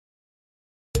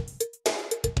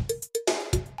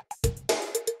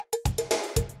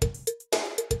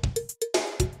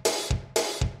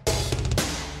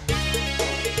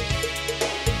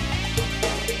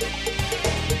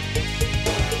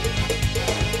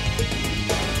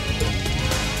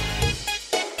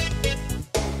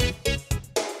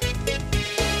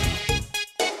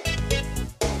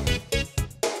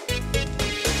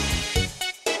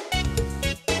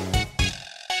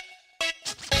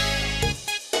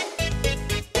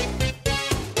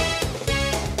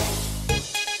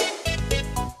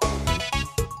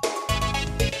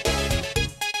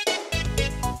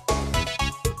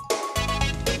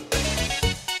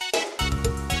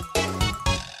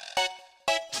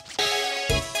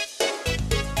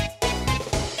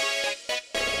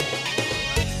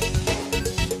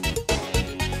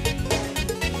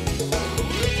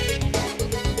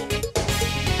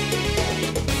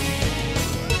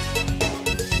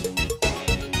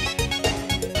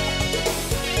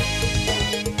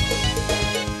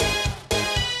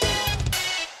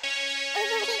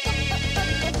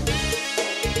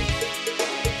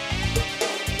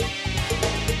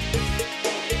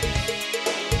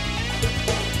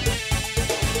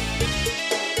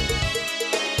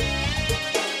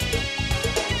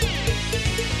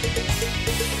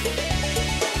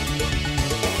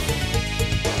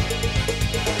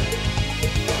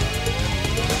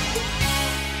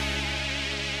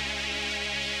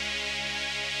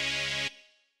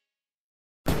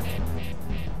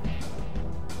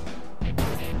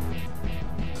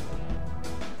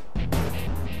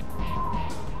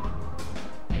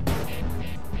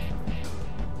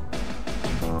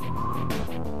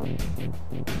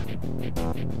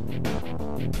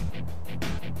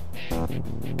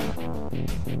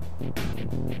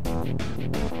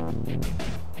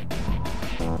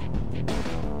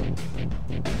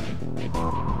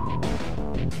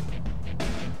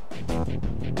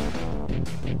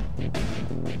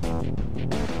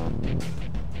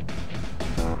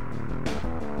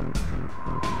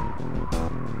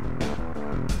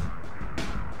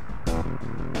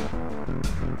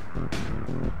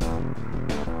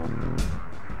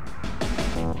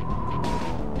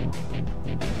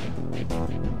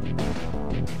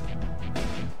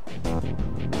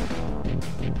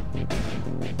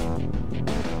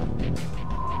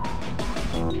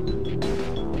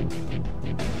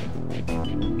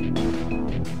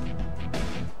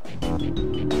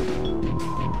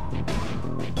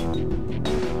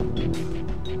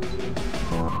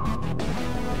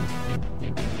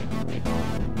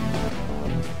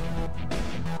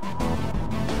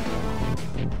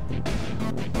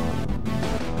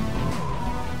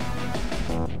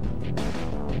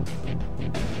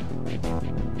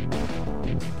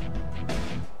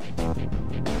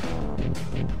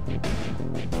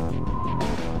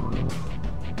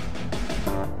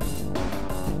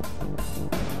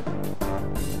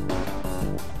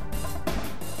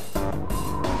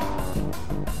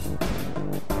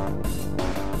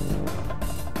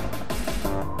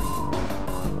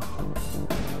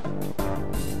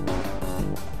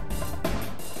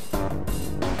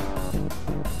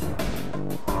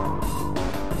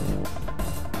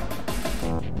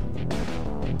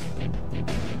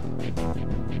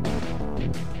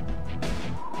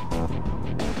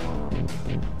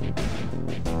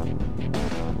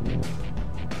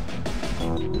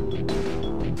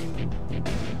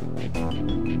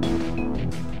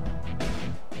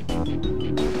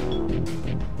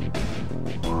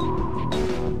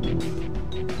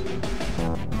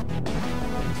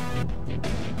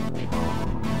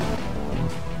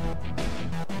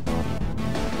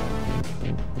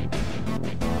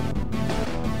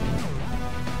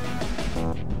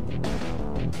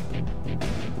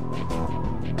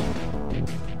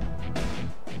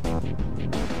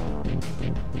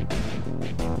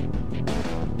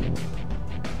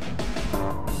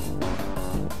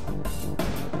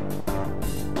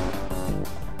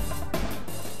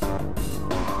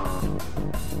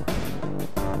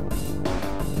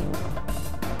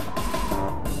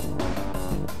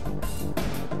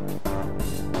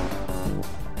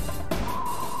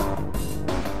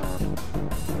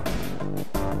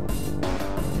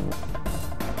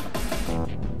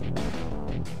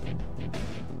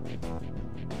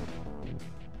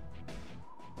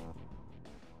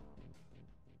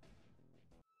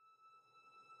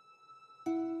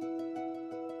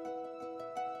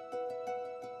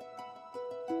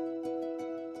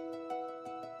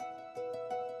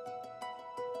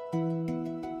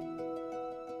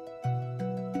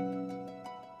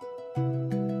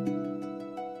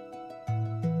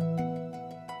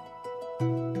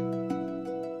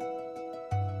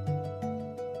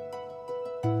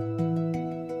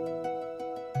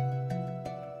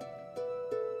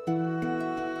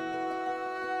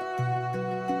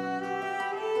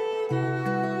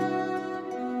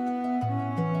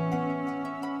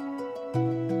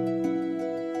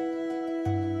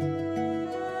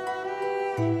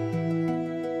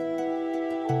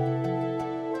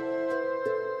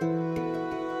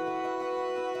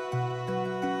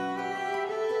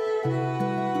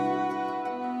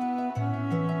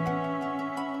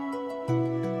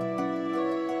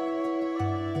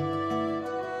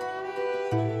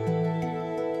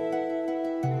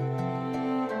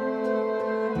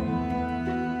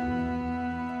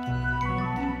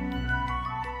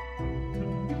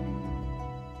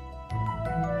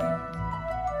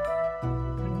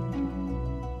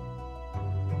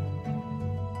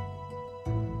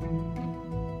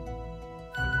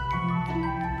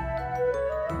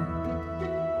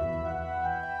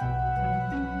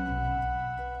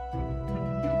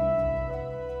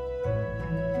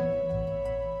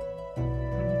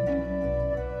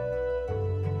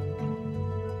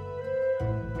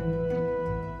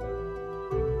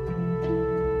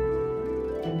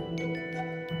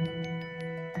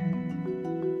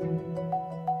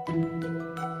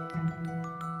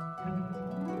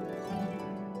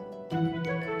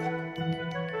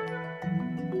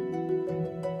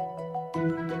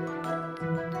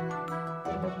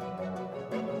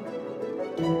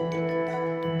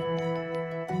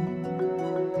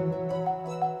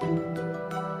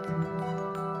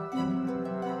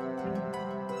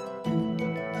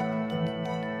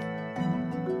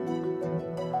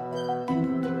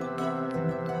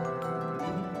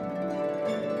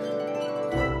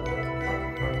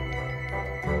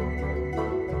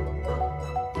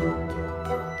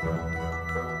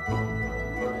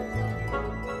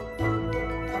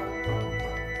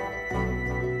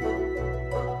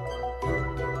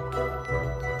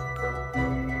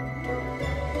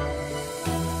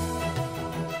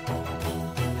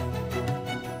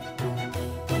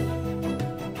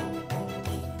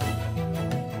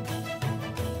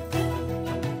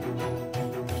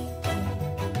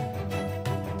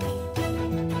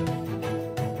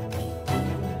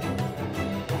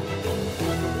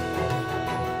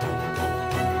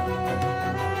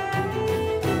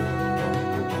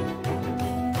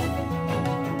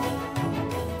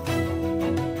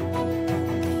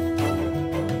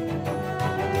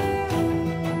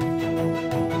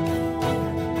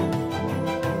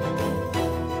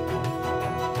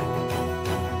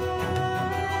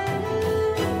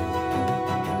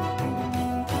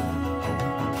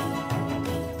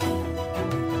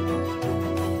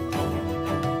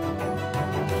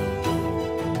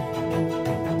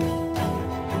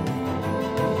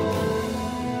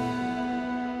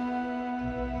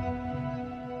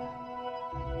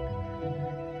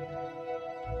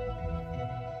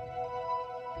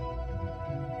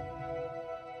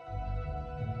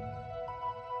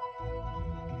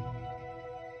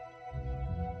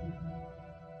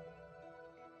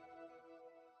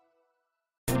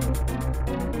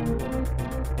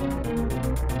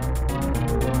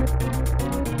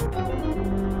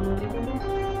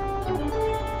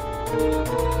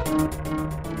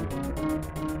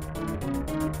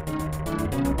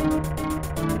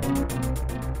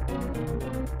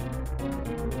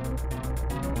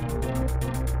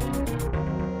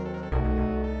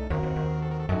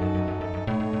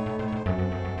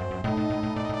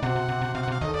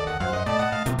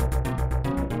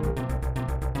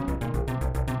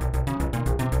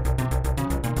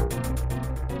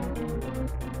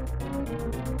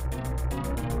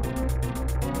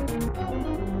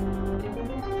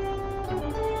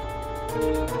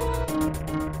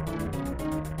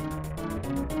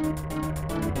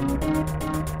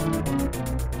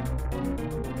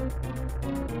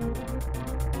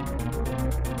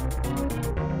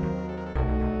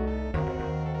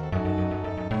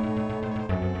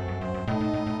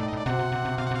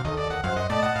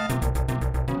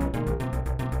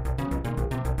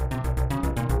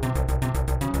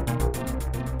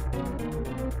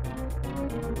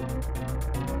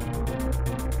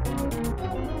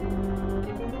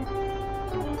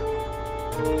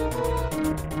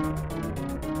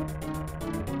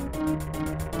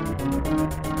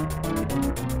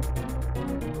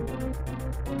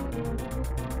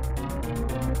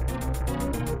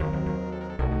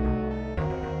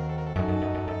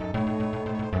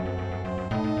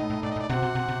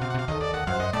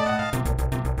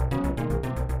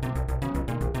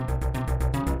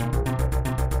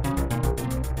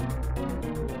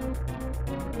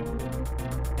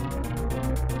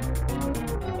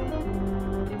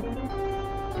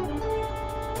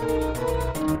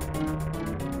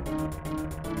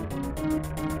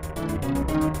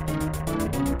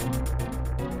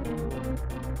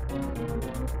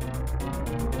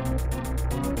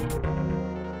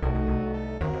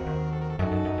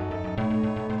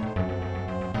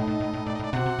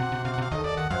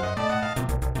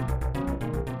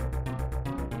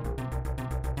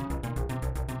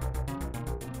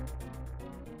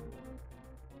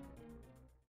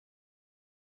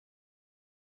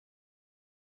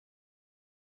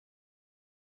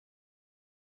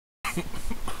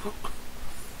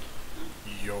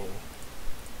Yo,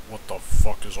 what the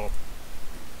fuck is up?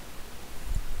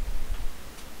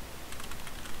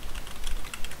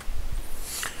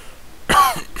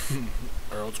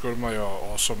 Alright, let's go to my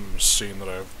awesome scene that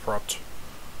I've prepped.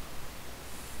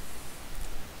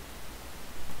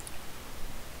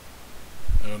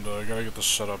 And I gotta get this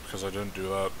set up because I didn't do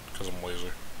that because I'm lazy.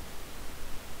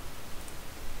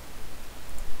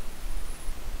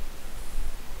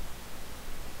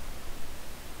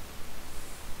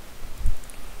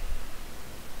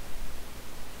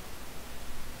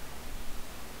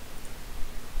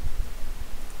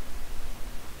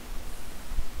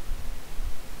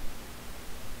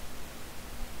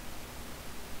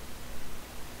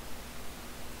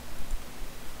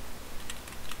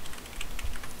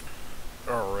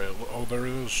 Alright, oh there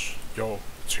it is. Yo,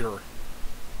 it's here.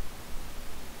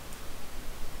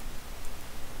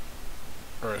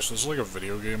 Alright, so this is like a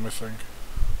video game, I think.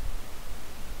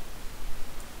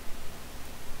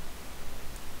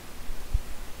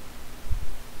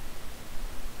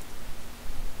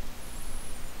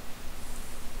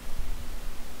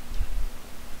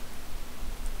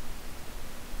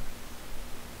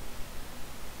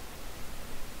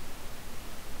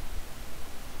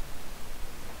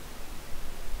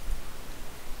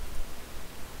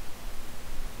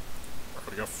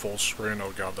 We got full screen.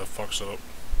 Oh god, that fucks it up.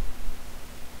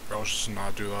 I'll just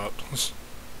not do that.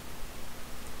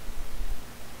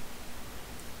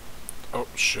 Oh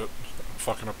shit. I'm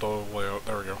fucking up the layout.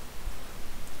 There we go.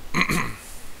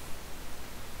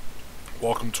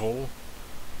 Welcome, Toll.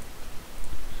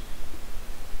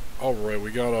 Alright,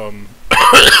 we got,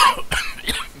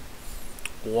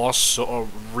 Lost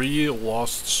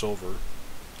Silver.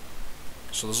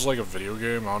 So this is like a video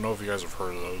game. I don't know if you guys have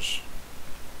heard of those.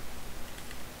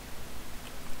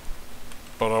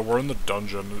 But we're in the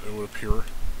dungeon, it would appear.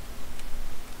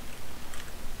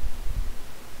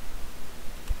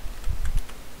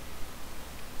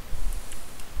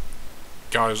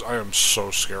 Guys, I am so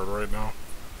scared right now.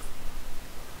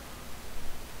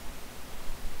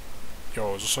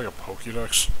 Yo, is this like a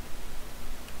Pokédex?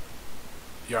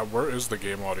 Yeah, where is the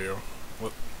game audio?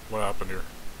 What happened here?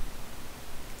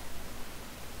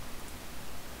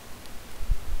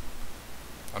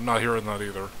 I'm not hearing that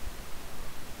either.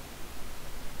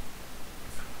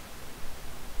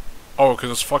 Oh,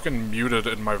 because it's fucking muted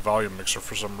in my volume mixer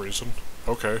for some reason.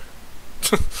 Okay.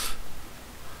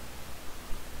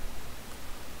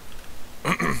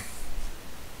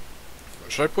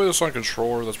 Should I play this on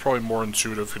controller? That's probably more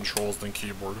intuitive controls than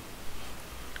keyboard.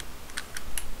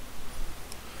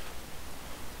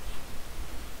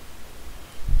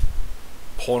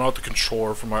 Pulling out the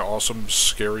controller for my awesome,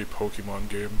 scary Pokemon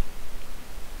game.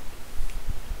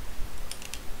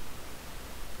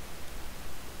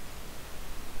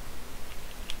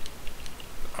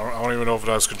 I don't even know if it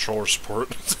has controller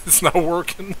support. It's not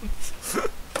working.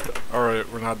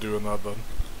 Alright, we're not doing that then.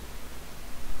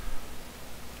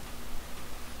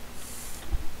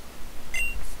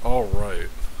 Alright.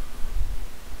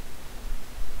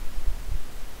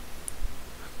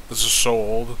 This is so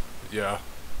old. Yeah.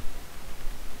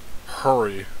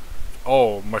 Hurry.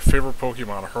 Oh, my favorite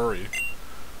Pokemon, Hurry.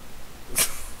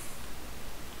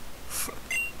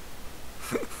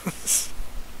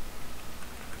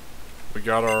 We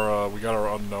got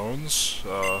our unknowns.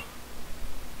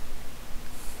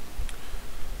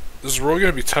 This is really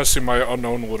gonna be testing my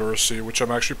unknown literacy, which I'm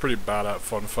actually pretty bad at,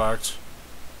 fun fact.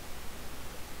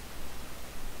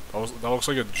 That looks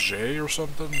like a J or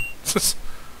something?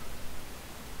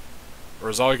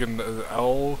 Or is that like an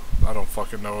L? I don't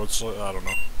fucking know, it's like, I don't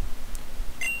know.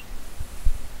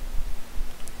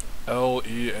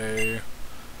 L-E-A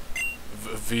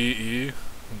V-E,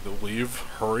 leave,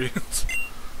 hurry.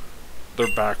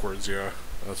 They're backwards, yeah.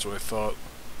 That's what I thought.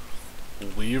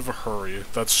 Leave, hurry.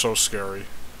 That's so scary.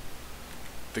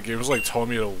 The game is like telling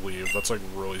me to leave. That's like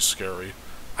really scary.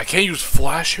 I can't use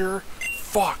flash here?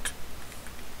 Fuck!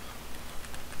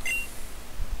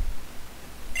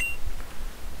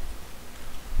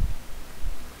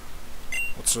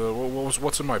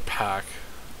 What's in my pack?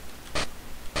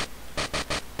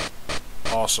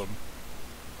 Awesome.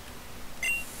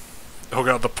 Oh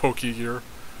god, the Poke gear.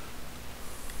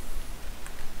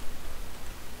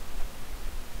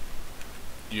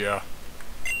 Yeah.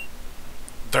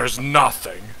 There's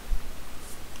nothing.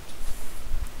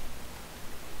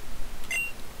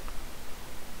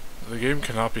 The game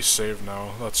cannot be saved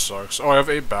now. That sucks. Oh, I have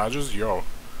 8 badges? Yo.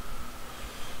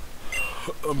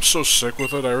 I'm so sick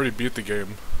with it. I already beat the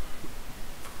game.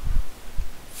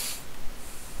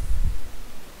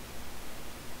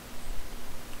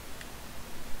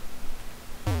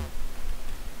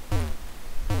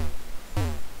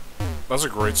 That's a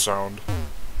great sound.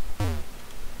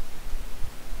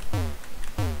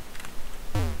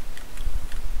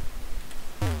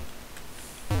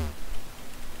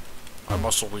 I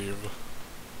must leave.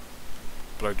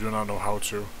 But I do not know how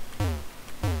to.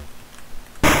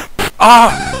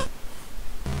 Ah!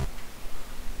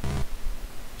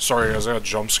 Sorry guys, I got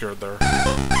jump scared there.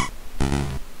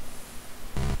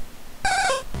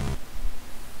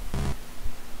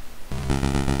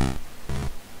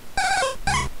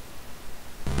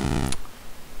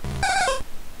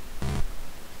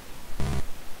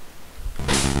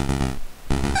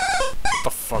 What the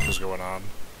fuck is going on?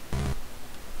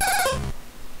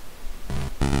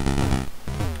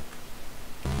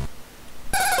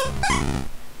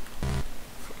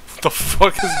 What the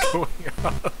fuck is going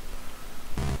on?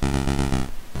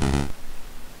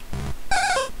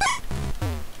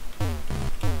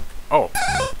 Oh.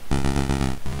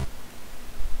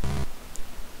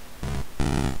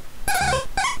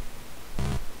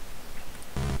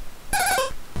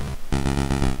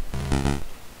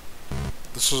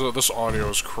 This audio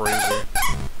is crazy.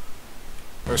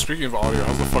 Hey, speaking of audio,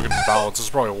 how's the fucking balance? This is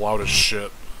probably loud as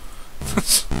shit.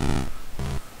 This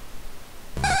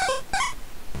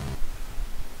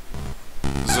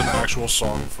is an actual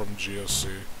song from GSC.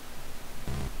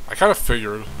 I kind of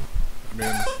figured. I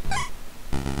mean,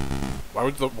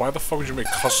 why the fuck would you make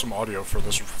custom audio for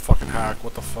this fucking hack?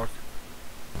 What the fuck?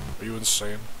 Are you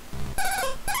insane?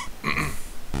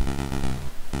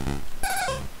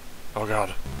 Oh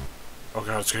god. Oh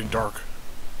god, it's getting dark.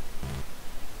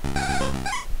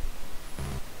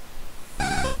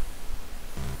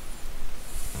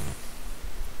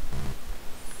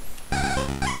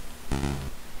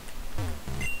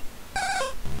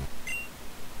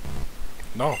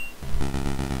 No.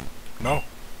 No.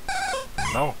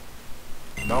 No.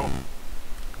 No.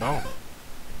 No.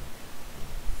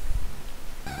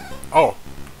 Oh.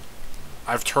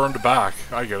 I've turned back.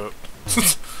 I get it.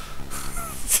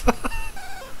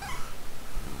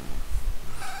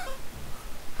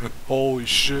 Holy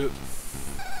shit.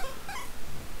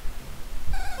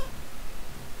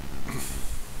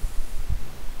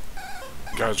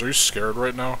 Guys, are you scared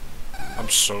right now? I'm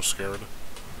so scared.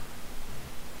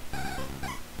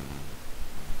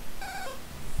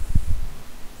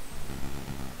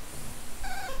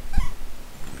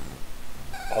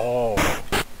 Oh.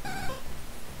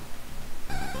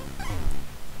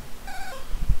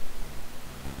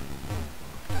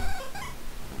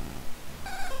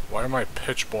 Why am I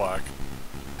pitch black?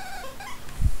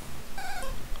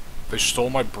 They stole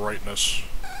my brightness.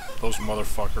 Those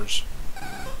motherfuckers.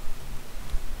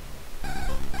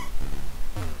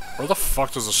 Where the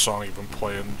fuck does the song even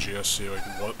play in GSC? Like,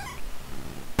 what?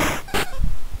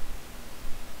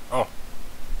 Oh.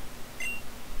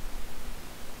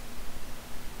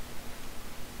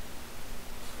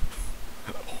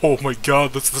 Oh my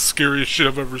god, that's the scariest shit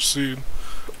I've ever seen.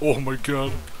 Oh my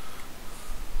god.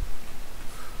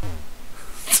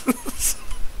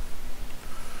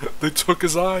 They took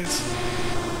his eyes.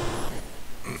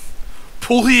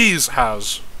 Please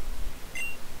has.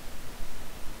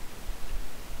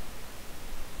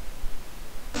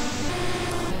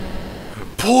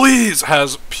 Please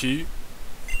has P.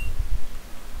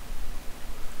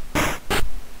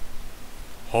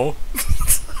 Huh?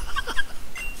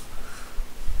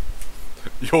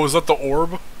 Yo, is that the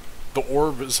orb? The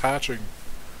orb is hatching.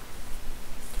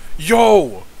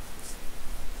 Yo!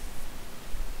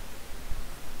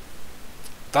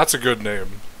 That's a good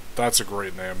name. That's a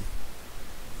great name.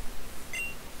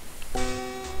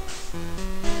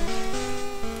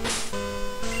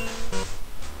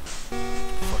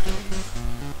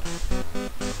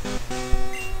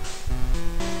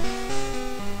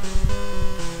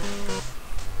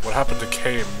 What happened to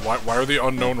Kame? Why are the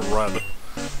unknown red?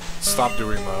 Stop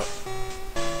doing that.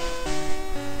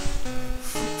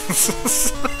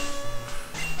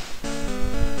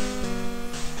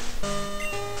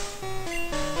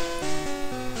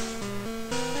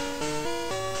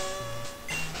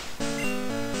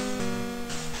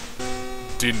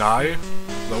 Deny? Is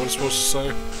that what it's supposed to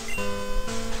say?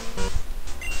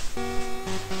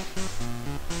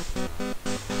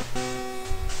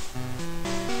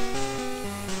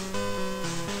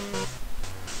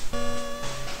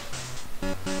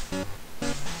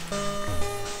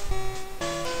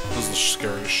 the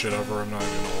scariest shit ever, I'm not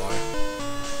even gonna lie.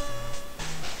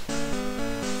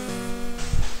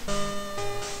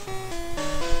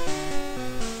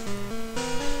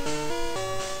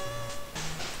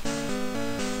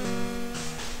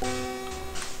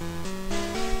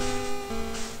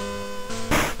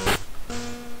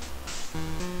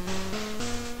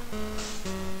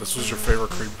 This was your favorite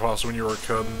creepypasta when you were a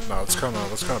kid? No, that's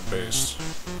kinda based.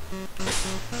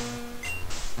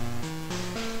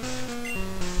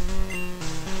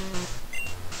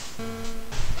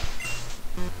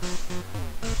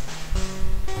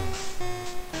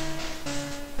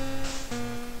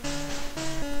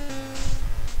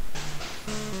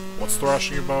 What's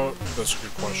thrashing about? That's a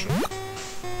good question.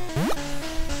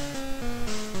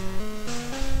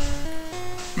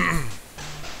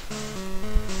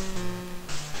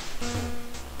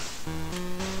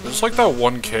 There's like that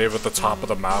one cave at the top of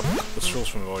the map. This feels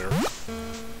familiar.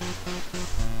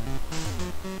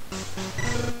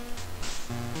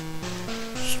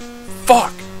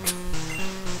 Fuck!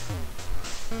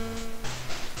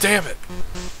 Damn it!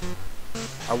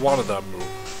 I wanted that move.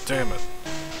 Damn it.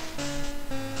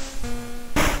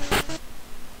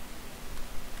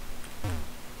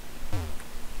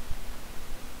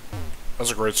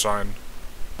 That's a great sign.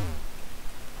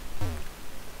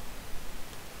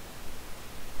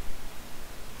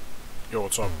 Yo,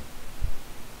 what's up?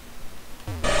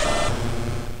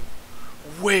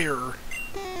 Where?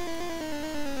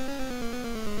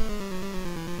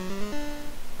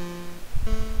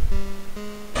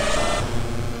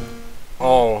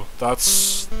 Oh,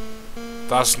 that's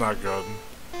not good.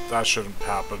 That shouldn't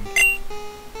happen.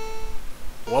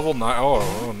 Level 9.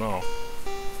 Oh no.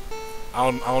 I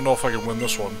don't know if I can win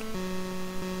this one.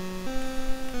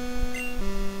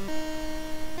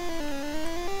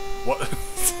 What?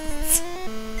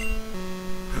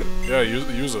 Yeah,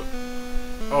 use it.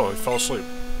 Oh, he fell asleep.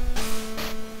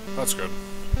 That's good.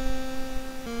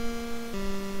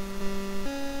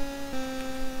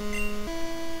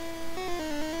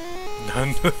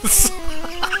 None.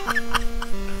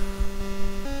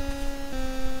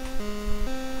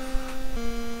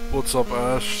 What's up,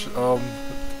 Ash?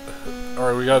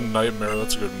 Alright, we got a Nightmare.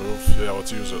 That's a good move. Yeah,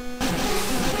 let's use it.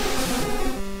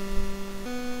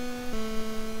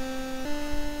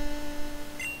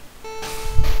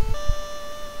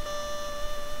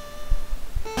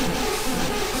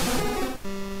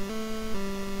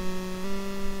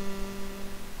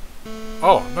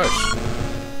 Oh,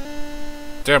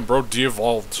 nice. Damn, bro,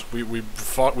 de-evolved. We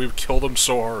killed him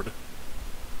so hard.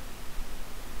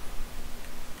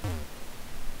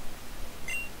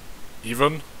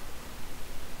 Even?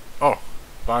 Oh,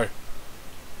 bye.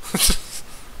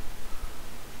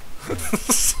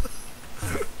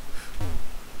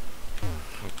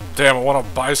 Damn, I want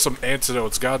to buy some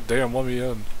antidotes. God damn, let me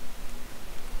in.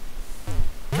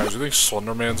 Guys, you think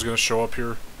Slenderman's gonna show up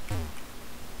here?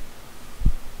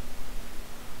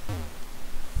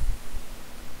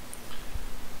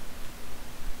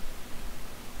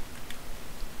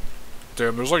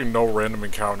 Damn, there's like no random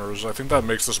encounters. I think that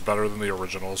makes this better than the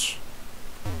originals.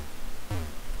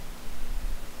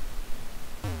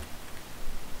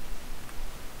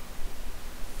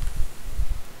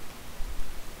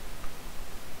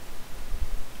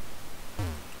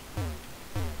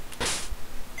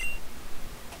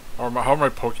 How are my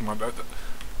Pokemon?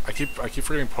 I keep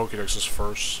forgetting Pokédex is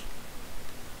first.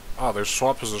 Ah, there's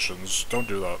swap positions. Don't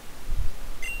do that.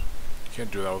 You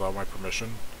can't do that without my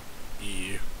permission.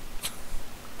 E.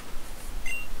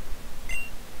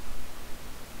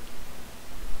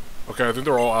 Okay, I think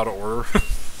they're all out of order.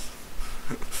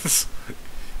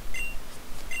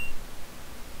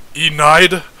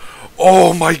 Enide?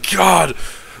 Oh my god!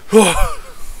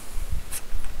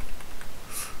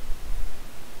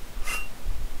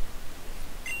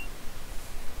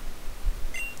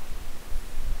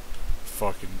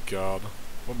 Fucking god.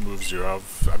 What moves do you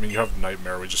have? I mean, you have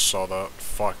Nightmare, we just saw that.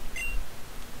 Fuck.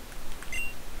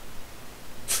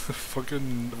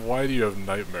 Fucking, why do you have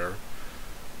Nightmare?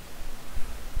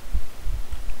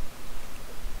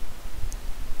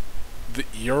 The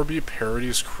ERB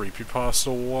parodies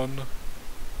creepypasta one?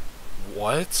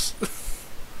 What?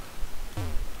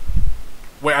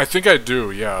 Wait, I think I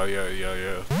do. Yeah.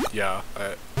 Yeah.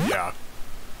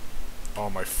 Oh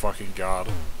my fucking god.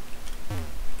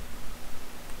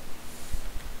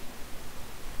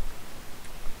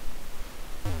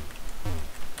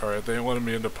 Alright, they ain't letting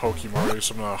me into Pokemon,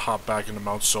 so I'm gonna hop back into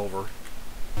Mount Silver.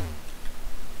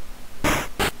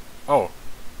 Oh.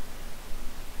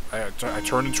 I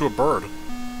turned into a bird.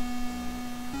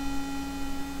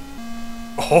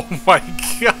 Oh my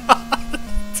god!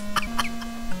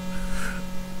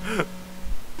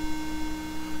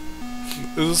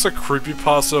 this a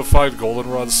creepypasta-fied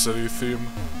Goldenrod City theme?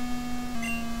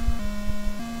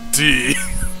 D.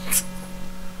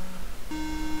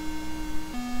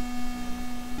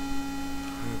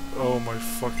 Oh my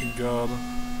fucking god.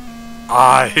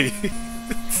 I.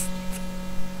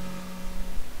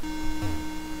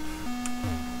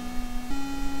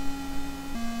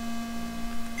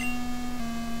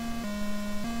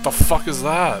 The fuck is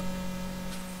that?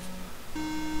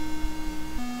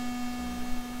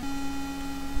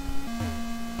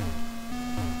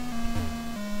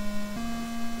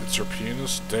 It's your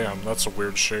penis? Damn, that's a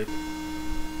weird shape.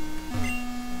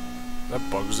 That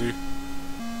Bugsy.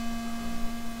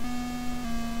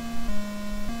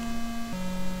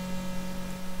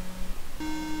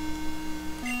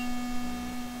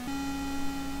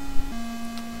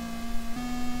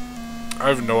 I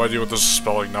have no idea what this is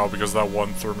spelling now because that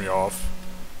one threw me off.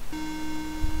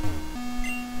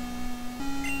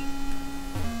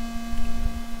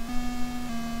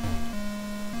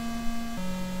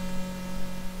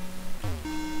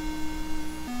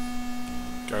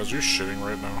 Guys, are you shitting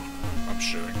right now? I'm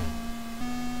shitting.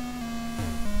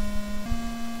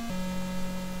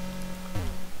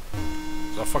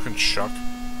 Is that fucking Chuck?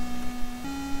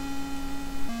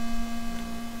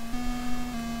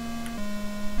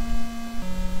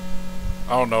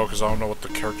 I don't know, because I don't know what the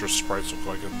character sprites look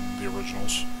like in the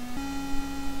originals.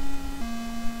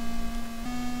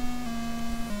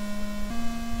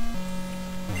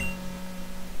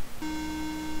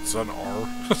 Is that an R?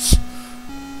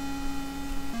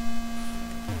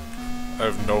 I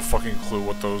have no fucking clue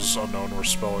what those unknown were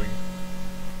spelling.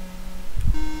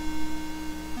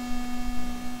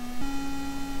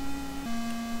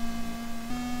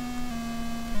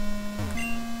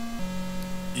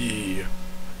 E.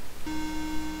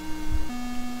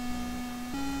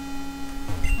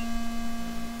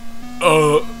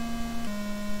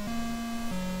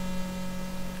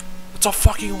 It's a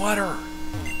fucking letter!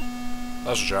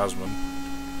 That's Jasmine.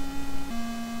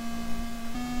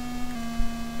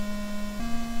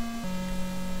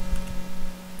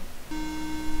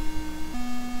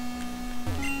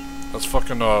 That's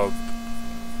fucking,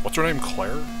 what's her name,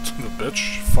 Claire? The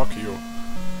bitch? Fuck you.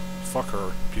 Fuck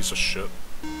her, piece of shit.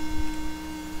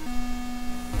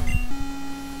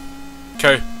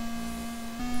 Okay.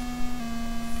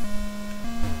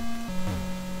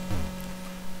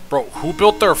 Bro, who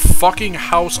built their fucking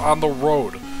house on the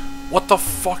road? What the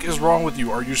fuck is wrong with you?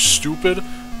 Are you stupid?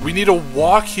 We need to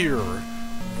walk here.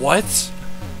 What?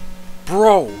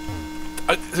 Bro.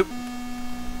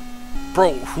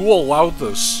 Bro, who allowed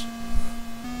this?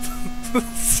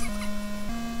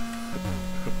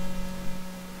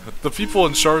 The people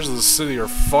in charge of the city are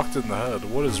fucked in the head.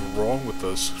 What is wrong with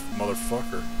this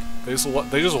motherfucker? They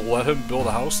just let him build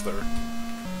a house there.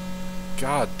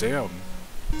 God damn.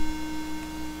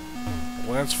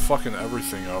 Lance fucking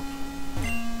everything up.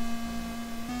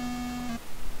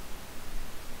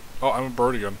 Oh, I'm a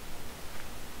bird again.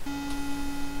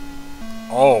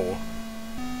 Oh.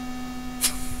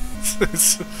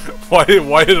 why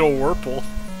did a Whirlpool?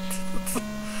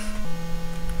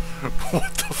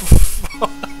 What the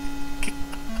fuck?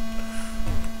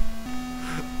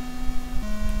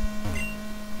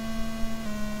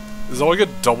 Is that like a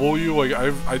W? Like,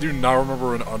 I do not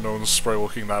remember an unknown sprite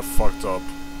looking that fucked up.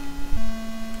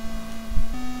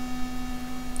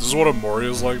 This is what Amori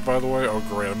is like, by the way. Oh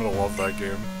great, I'm gonna love that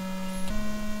game.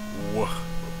 Whoa.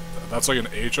 That's like an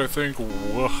H, I think.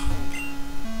 Whoa.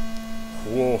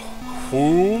 Whoa.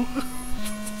 Who?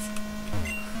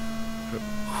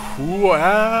 Who?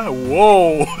 Ah?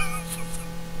 Whoa.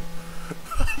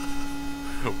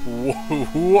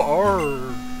 Who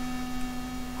are?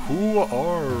 Who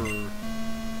are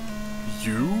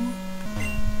you?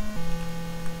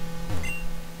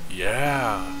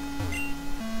 Yeah.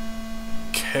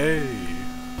 K.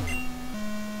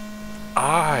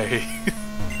 I.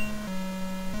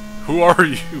 Who are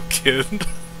you, kid?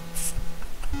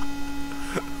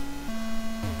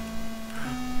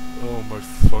 Oh my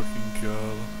fucking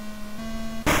god.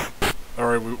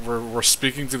 Alright, we're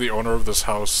speaking to the owner of this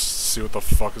house, see what the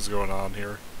fuck is going on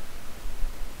here.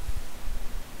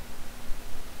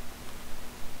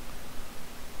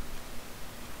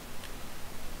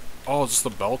 Oh, is this the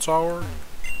bell tower?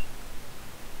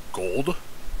 Gold?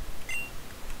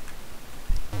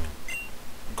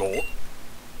 Gold?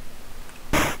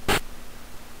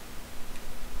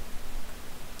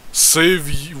 Save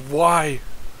you? Why?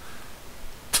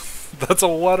 That's a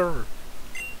letter.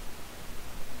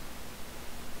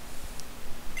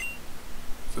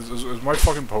 Is my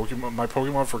fucking Pokemon, my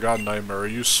Pokemon Forgotten Nightmare, are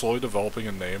you slowly developing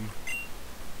a name?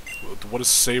 What is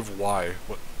save Y?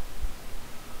 What?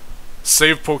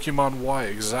 Save Pokemon Y,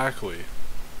 exactly.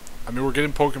 I mean, we're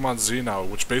getting Pokemon Z now,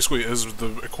 which basically is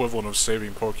the equivalent of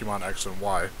saving Pokemon X and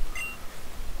Y.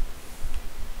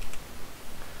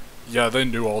 Yeah, they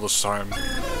knew all this time.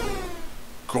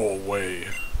 Go away.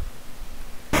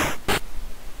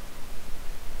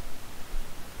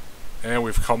 And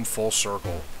we've come full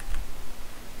circle.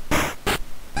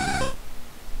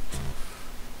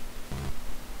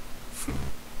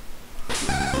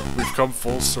 We've come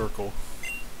full circle.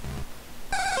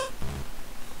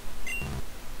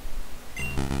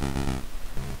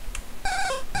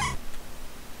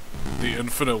 The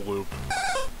infinite loop.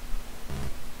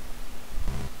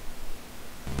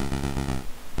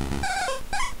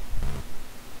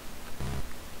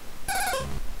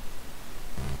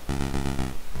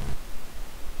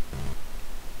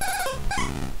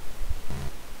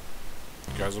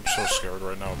 Guys, I'm so scared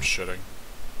right now, I'm shitting.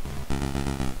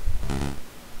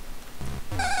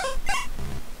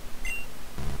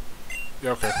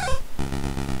 Yeah, okay.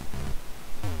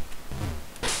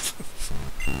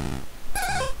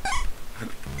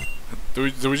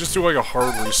 Do we just do like a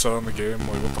hard reset on the game?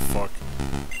 Like, what the fuck?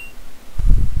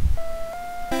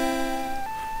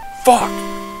 Fuck!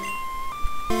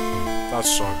 That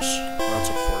sucks. That's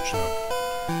unfortunate.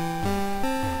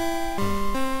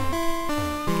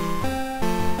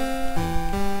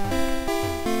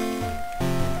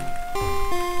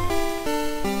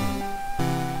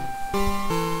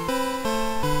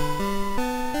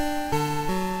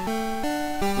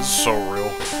 This is so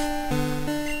real.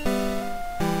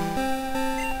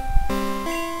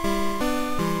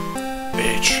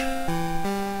 H.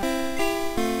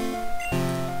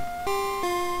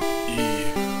 E.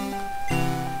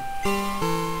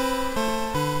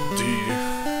 D.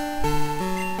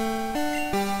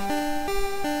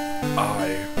 I.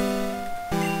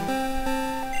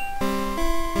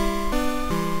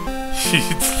 He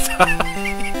died.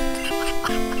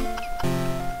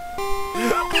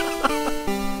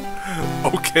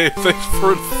 Okay, thanks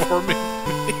for informing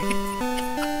me.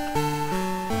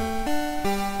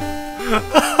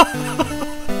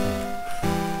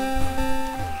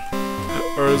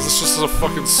 Or is this just a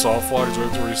fucking soft lock? Do I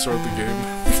have to restart the game?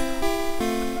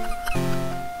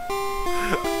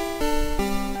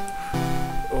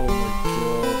 Oh my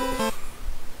god.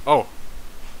 Oh.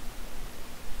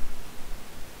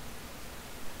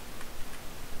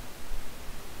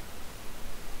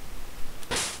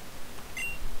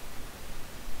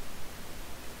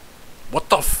 What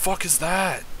the fuck is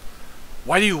that?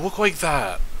 Why do you look like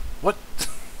that? What?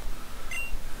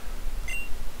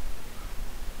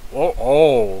 Oh,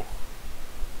 oh.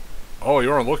 Oh,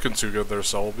 you aren't looking too good there,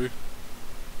 Selby.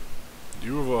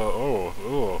 You have,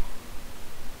 oh,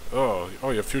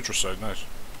 you have Future Sight, nice.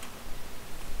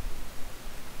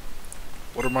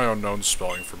 What are my unknowns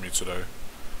spelling for me today?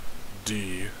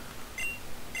 D.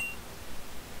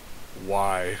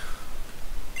 Y.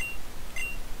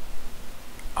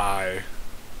 I.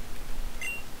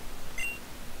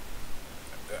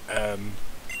 N.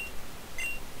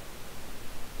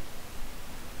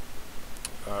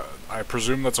 I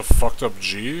presume that's a fucked up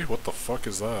G? What the fuck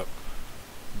is that?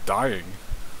 Dying.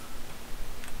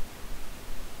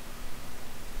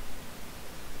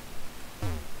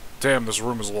 Damn, this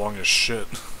room is long as shit.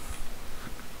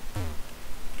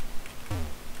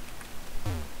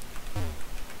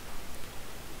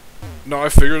 No, I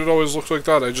figured it always looked like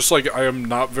that. I just, like, I am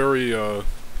not very,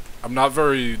 I'm not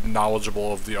very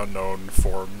knowledgeable of the unknown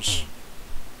forms.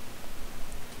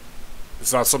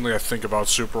 It's not something I think about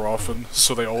super often,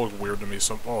 so they all look weird to me.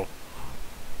 Oh.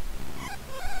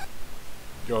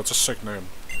 Yo, it's a sick name.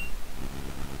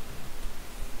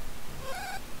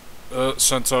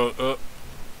 Sento,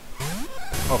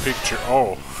 Oh, Pikachu.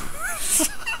 Oh.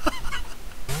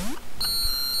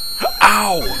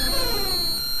 Ow!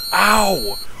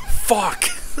 Ow! Fuck!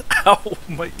 Ow,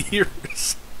 my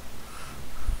ears.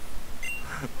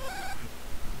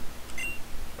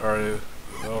 Alright.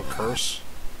 Oh, curse.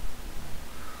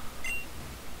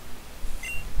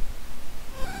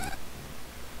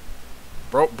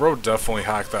 Bro definitely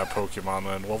hacked that Pokemon,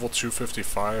 man. Level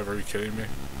 255, are you kidding me?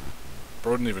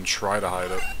 Bro didn't even try to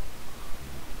hide it.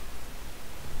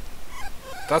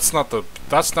 That's not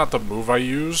the move I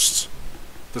used.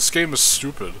 This game is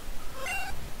stupid.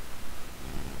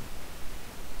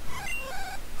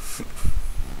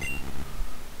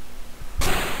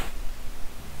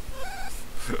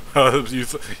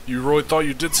 You really thought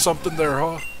you did something there,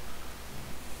 huh?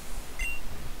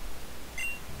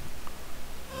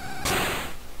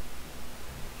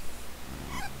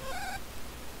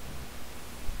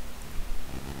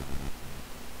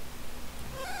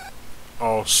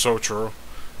 Oh, so true.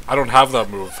 I don't have that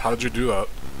move. How did you do that?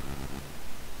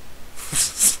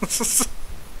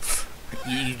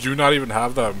 You do not even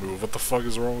have that move. What the fuck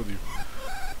is wrong with you?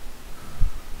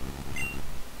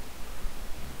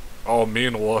 Oh,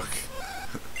 mean look.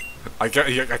 I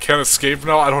can't escape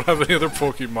now. I don't have any other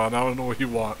Pokemon. I don't know what you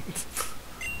want.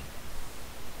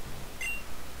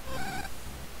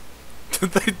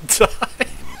 Did they die?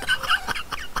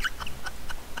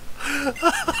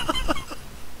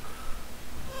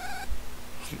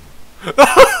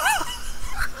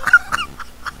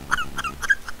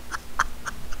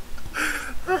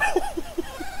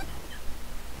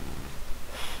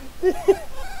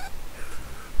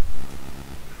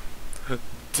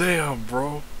 Damn,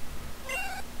 bro.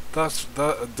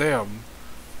 Damn.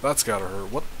 That's gotta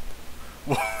hurt. What?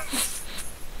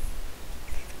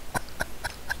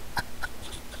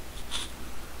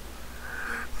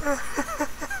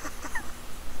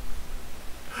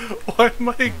 Why am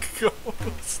I a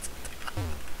ghost?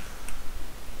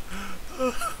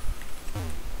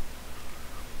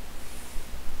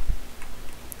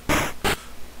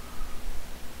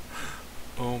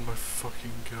 Oh my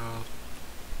fucking god.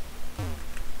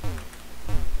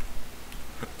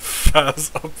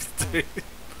 Faz update.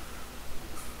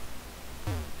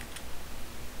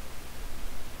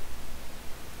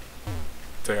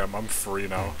 Damn, I'm free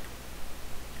now.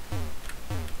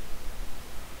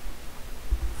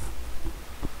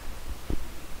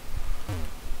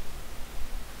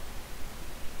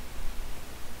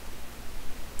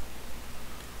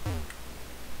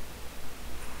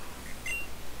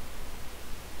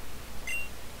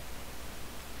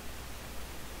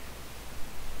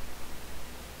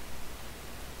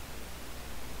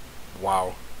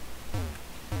 Wow.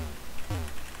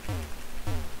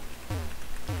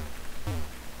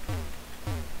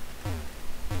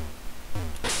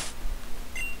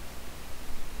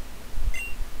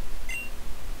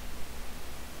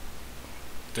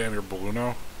 Damn, you're blue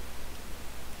now?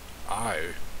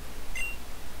 I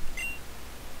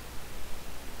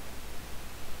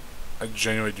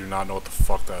genuinely do not know what the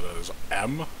fuck that is.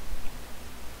 M?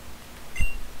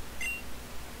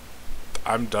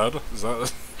 I'm dead? Is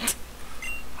that...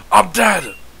 I'm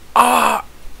dead! Ah!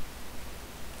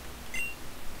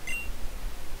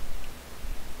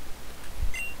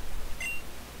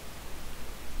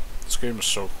 This game is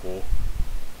so cool.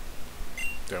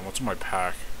 Damn, what's in my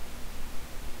pack?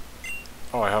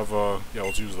 Oh, I have, yeah,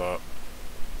 let's use that.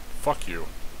 Fuck you.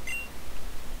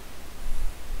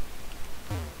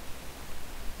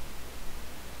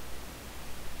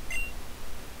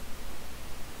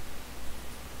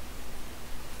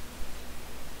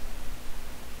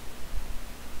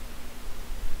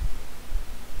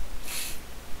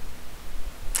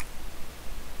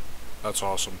 That's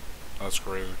awesome. That's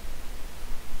crazy.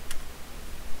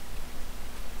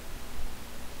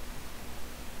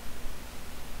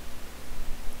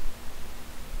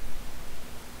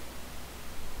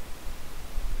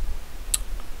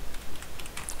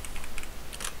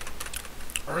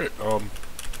 Alright,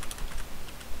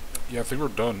 yeah, I think we're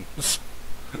done. It's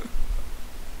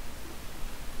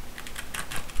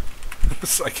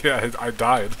like, yeah, I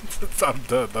died. I'm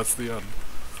dead, that's the end.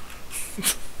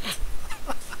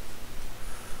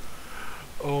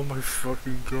 Oh my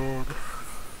fucking god.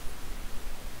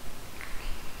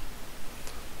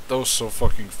 That was so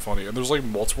fucking funny. And there's like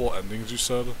multiple endings, you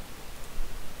said?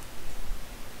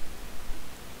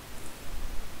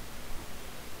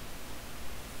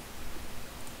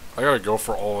 I gotta go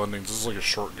for all endings. This is like a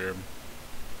short game.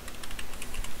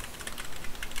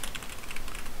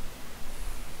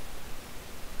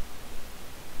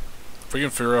 If we can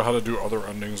figure out how to do other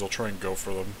endings, I'll try and go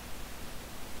for them.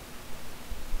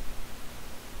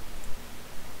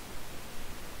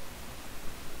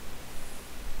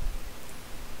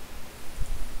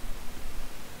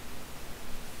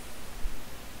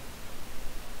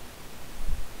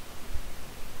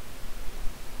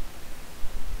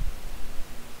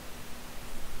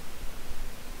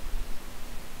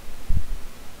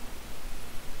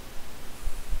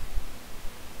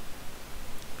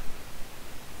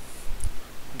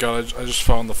 God, I just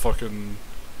found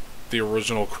the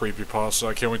original creepypasta.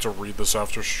 I can't wait to read this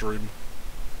after stream.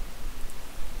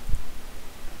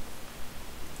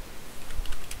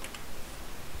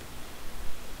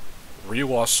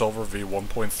 Re-Lost Silver V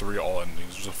 1.3 all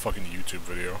endings. There's a fucking YouTube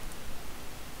video.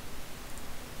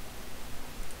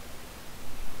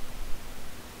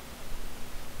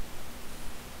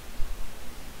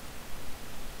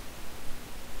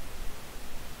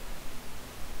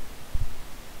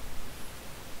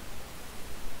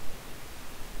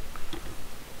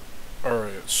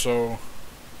 Alright, so...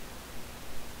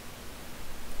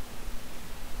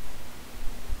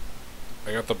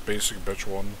 I got the basic bitch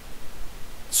one.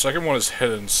 Second one is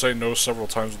hidden. Say no several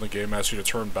times when the game asks you to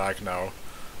turn back now.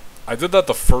 I did that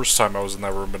the first time I was in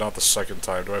that room, but not the second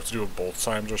time. Do I have to do it both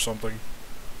times or something?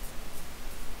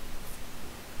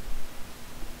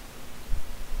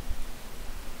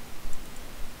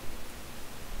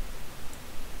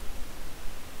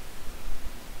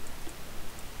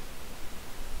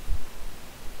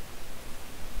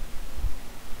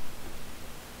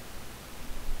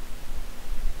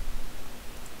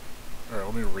 Alright,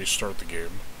 let me restart the game.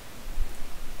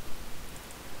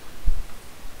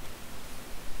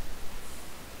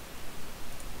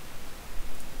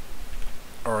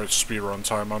 Alright, speedrun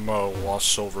time. I'm a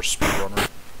Lost Silver speedrunner.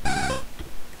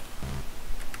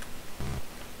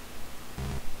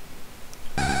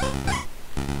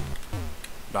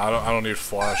 Nah, I don't need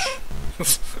flash.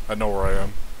 I know where I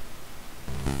am.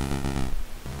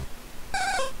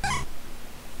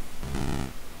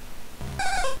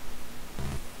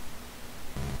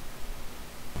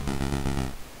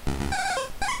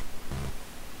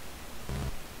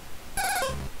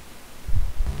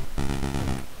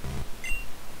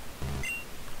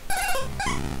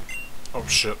 Oh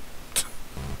shit.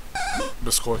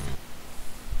 Misclick.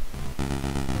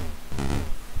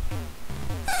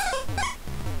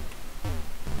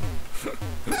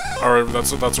 Alright,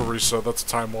 that's a reset, that's a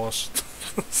time loss.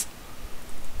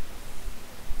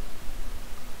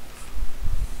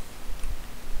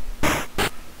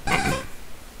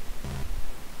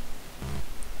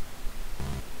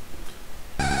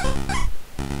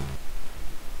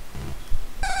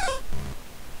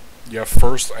 Yeah,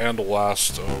 first and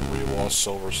last we Lost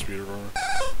Silver speedrunner.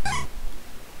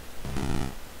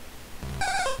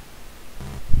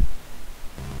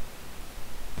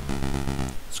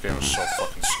 This game is so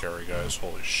fucking scary, guys.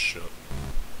 Holy shit.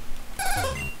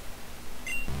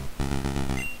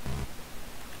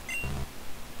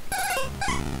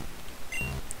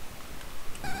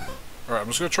 Alright, I'm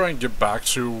just gonna try and get back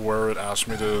to where it asked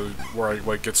me to, where I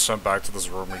like get sent back to this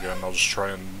room again. I'll just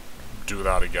try and do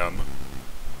that again.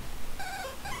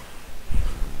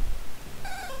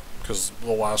 Because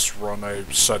the last run I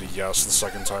said yes the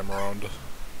second time around.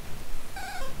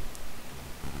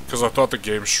 Because I thought the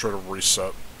game straight up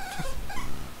reset.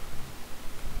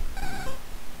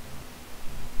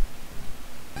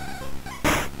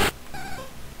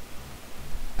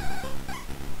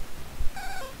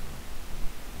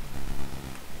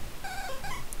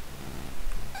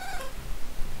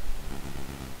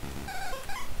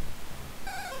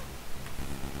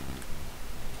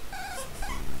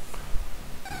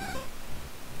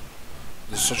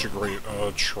 This is such a great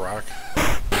track.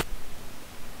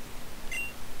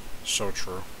 So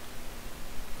true.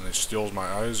 And he steals my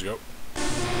eyes, yep.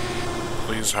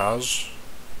 Please has.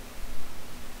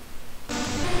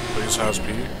 Please has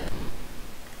P.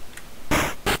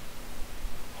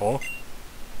 Huh?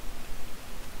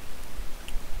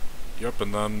 Yep,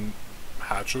 and then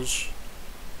hatches.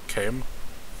 Came.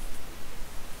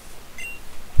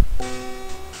 Now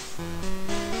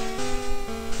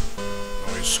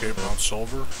we escape Mount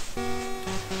Silver.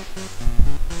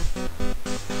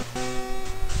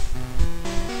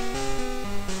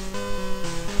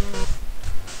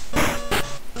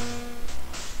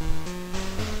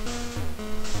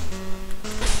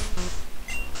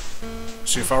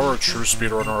 See, if I were a true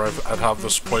speedrunner, I'd have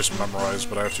this place memorized,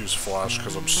 but I have to use Flash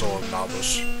because I'm still a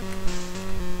novice.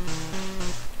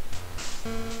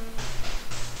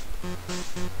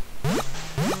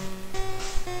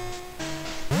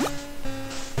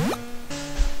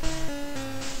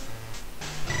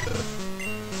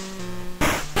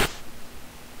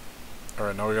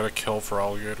 Alright, now we gotta kill for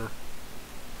alligator.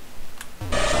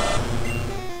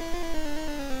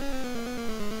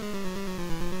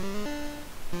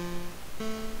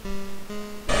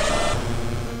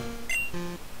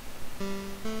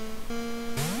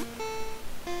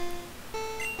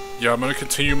 Yeah, I'm gonna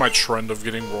continue my trend of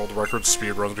getting world record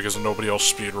speedruns because nobody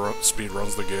else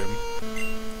speedruns the game.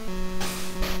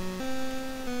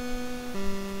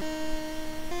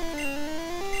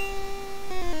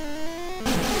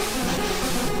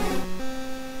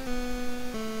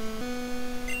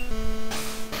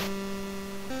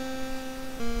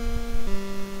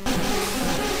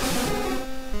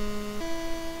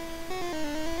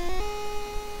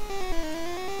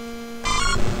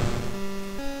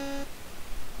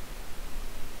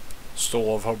 Still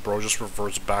love how bro just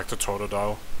reverts back to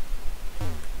Totodile.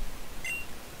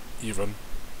 Even.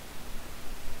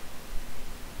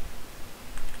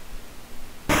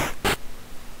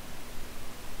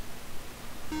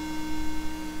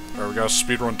 Alright, we got a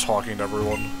speedrun talking to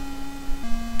everyone.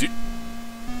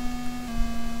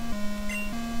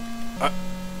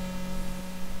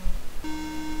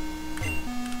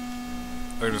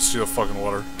 didn't even see the fucking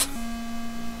letter.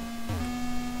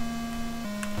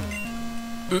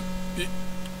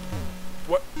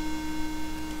 What?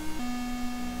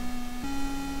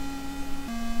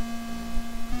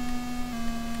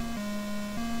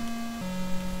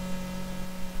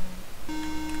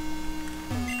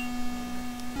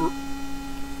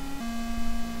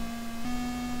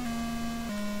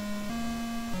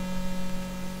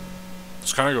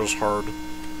 This kind of goes hard.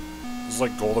 It's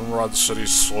like Goldenrod City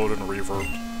slowed and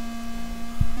reverbed.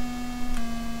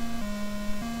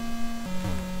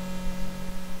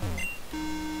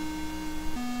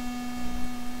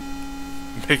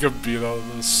 Make a beat out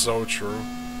of this, so true.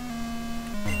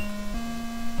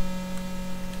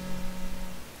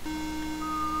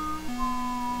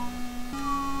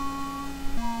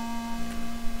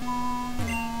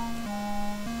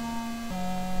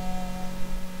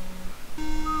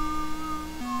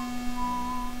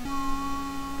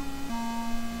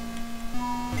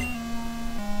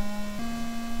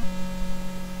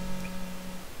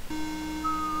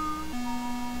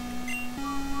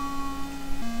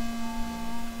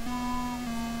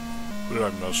 What did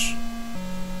I miss?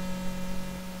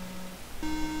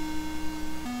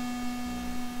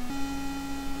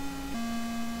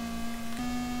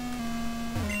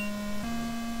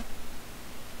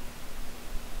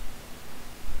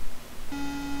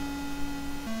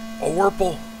 A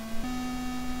Wurple!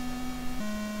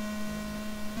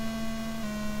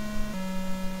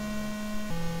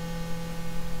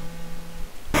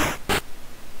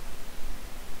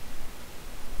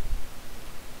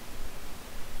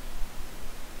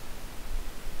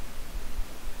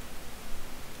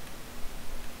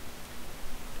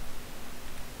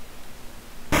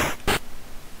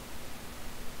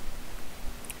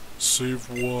 Save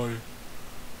Y.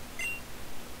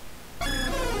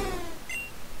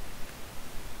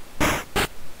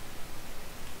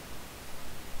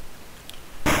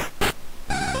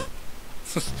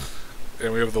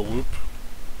 And we have the loop.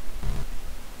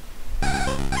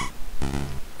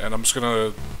 And I'm just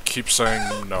gonna keep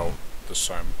saying no this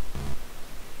time.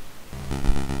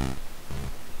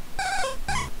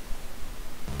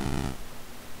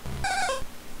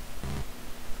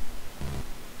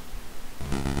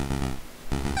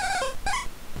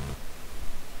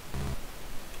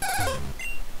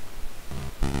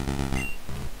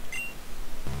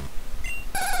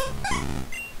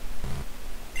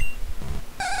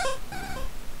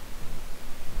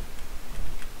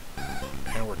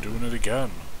 And we're doing it again.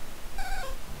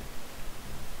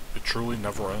 It truly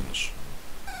never ends.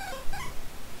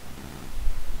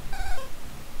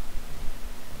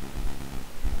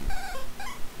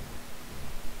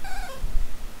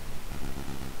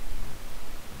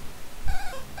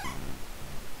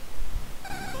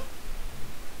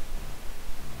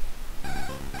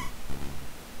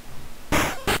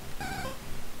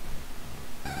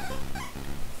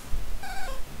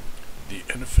 The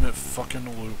infinite fucking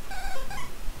loop.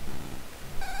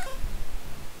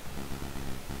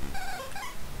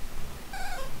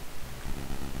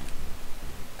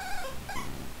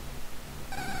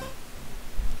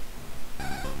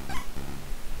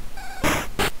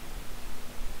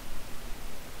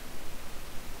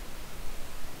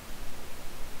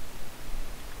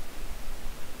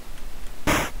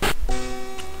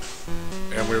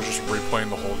 And we were just replaying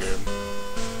the whole game.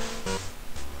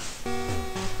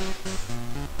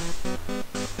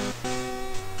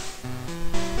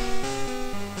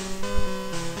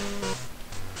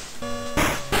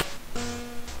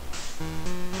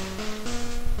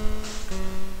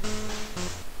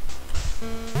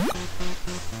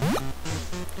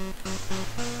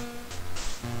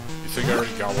 You think I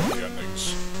already got one of the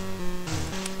endings?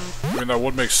 I mean, that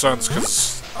would make sense,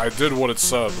 because I did what it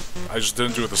said. I just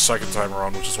didn't do it the second time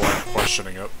around, which is why I'm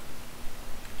questioning it.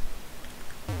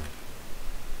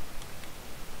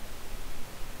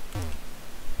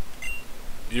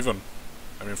 Even.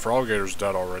 I mean, Froligator's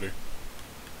dead already.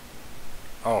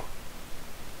 Oh.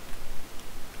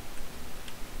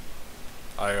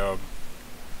 I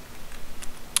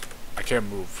can't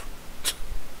move.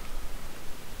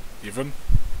 Even?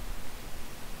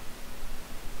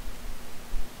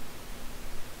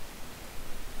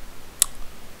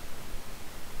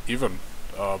 Even.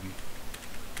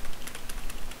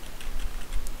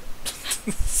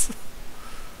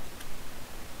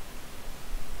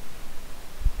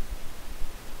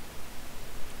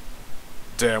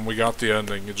 Damn, we got the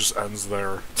ending. It just ends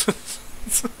there.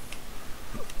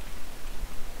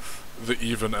 The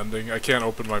even ending. I can't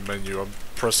open my menu. I'm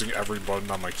pressing every button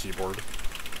on my keyboard.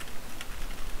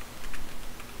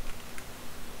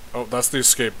 Oh, that's the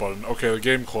escape button. Okay, the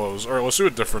game closed. Alright, let's do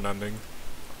a different ending.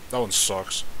 That one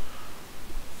sucks.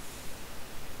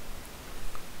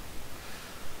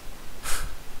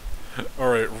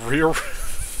 Alright,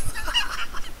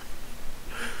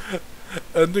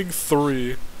 Ending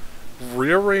 3.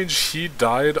 Rearrange he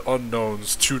died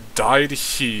unknowns to died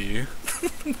he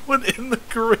when in the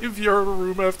graveyard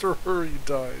room after Hurry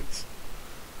dies.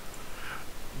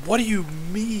 What do you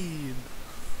mean?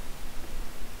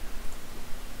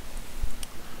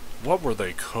 What were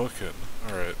they cooking?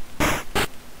 Alright.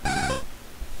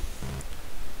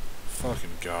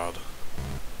 Fucking God.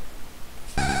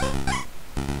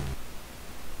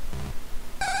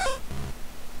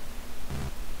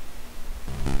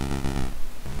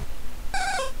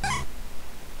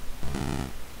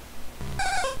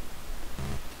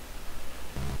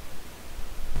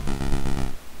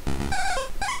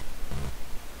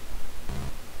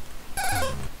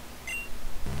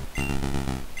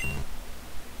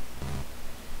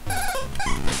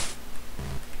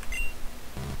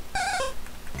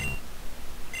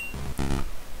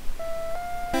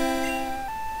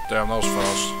 Damn, that was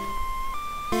fast.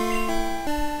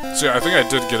 See, I think I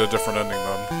did get a different ending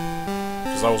then.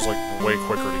 Because that was, like, way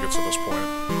quicker to get to this point.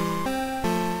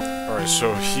 Alright,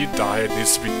 so he died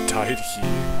needs to be died he.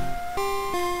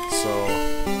 So...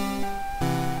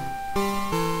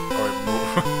 Alright, move.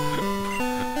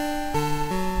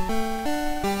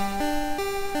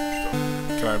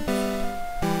 Can I...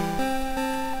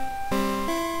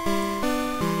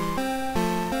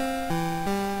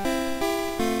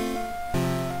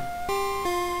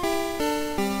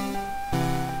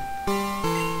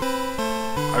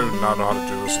 I do not know how to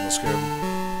do this in this game.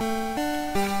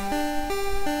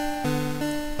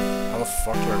 How the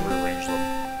fuck do I rearrange them?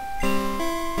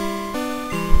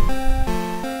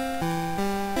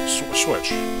 Switch.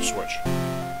 Switch.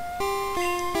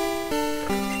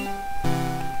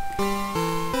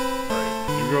 Alright,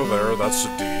 you go there, that's a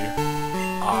D.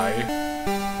 I.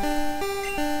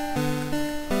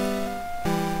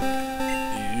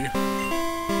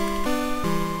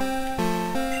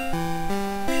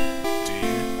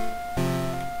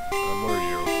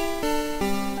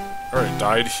 Alright,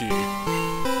 died he.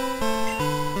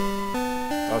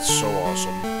 That's so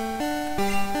awesome.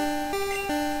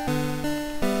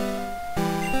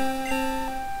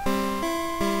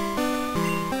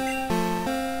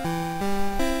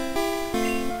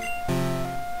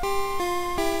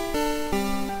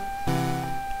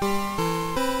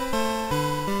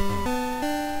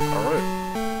 Alright.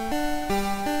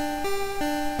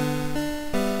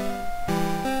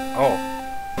 Oh.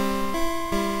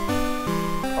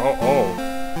 Oh.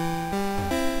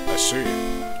 I see.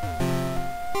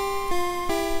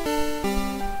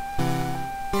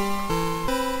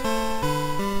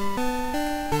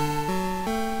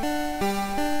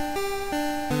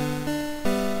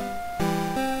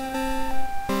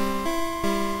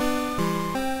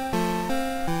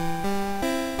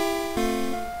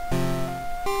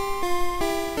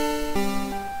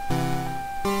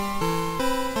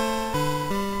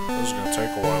 This is gonna take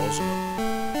a while, isn't it?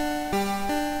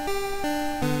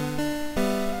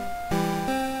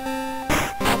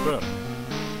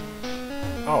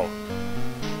 Oh.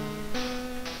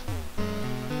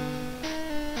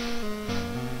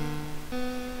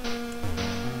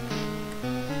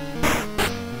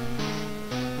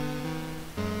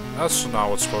 That's not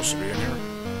what's supposed to be in here.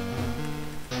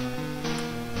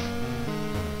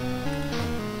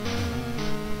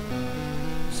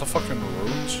 Is that fucking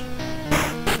ruins?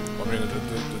 I mean,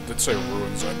 it did say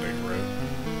ruins ending, right?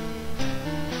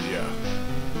 Yeah.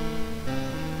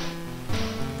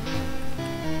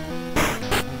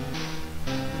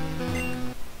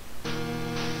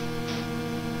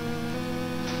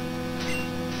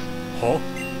 Huh?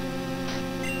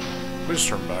 Please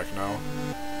turn back now.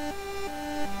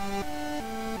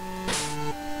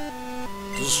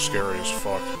 This is scary as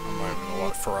fuck. I'm not even gonna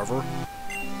lie. Forever?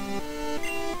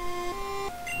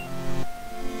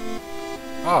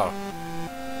 Ah.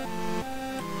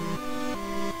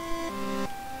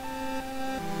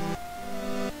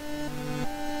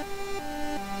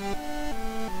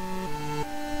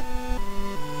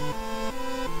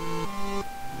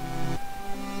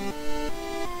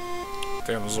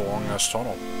 Damn, this is a long-ass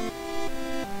tunnel.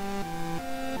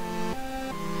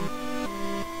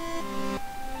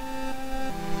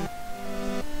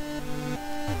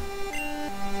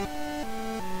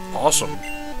 Awesome.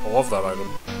 I love that item.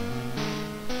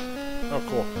 Oh,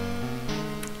 cool.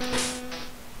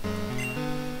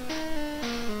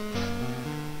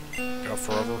 Got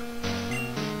forever.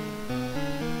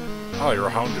 Oh, you're a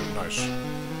Houndoom. Nice.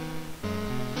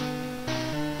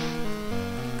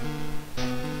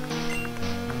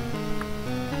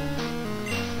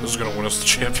 This is gonna win us the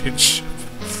championship.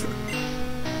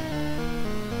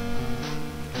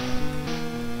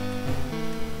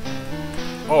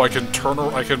 Oh, I can turn.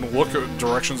 I can look at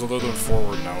directions other than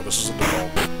forward now. This is a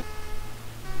development.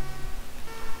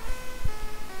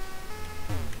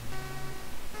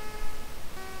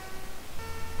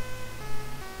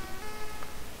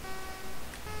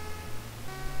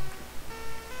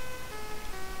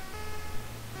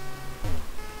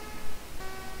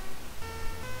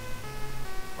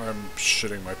 I'm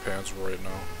shitting my pants right now.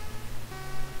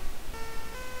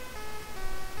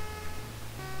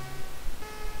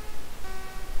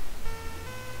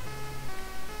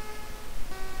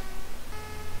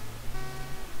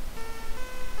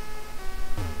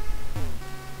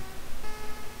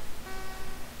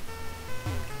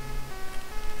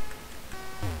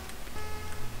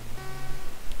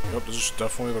 Yep, this is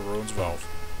definitely the ruins valve.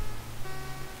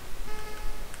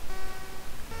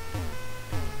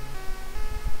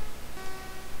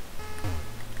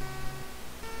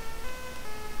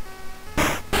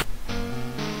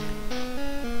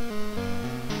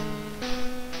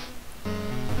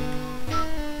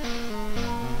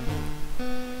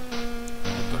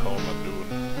 What the hell am I doing?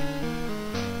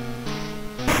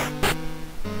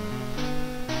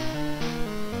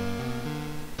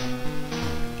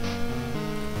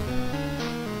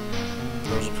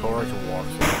 There's a pillar I can walk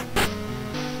through.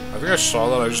 I think I saw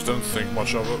that, I just didn't think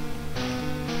much of it.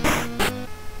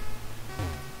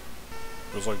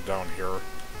 It was like down here.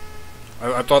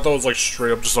 I thought that was like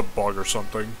straight up just a bug or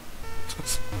something.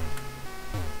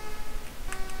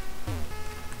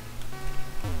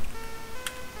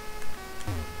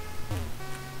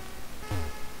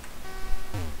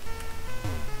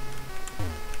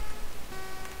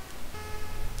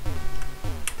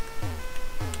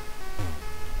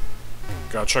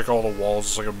 Gotta check all the walls,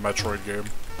 it's like a Metroid game.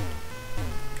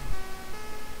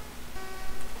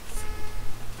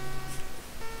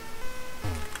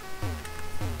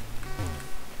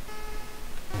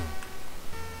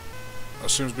 That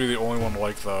seems to be the only one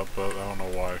like that, but I don't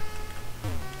know why.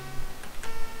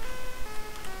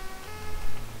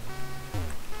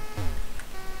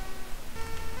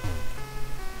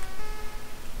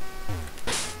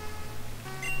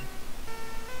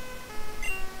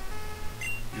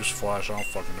 Use flash, I don't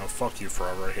fucking know. Fuck you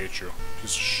forever, I hate you.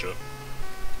 Piece of shit.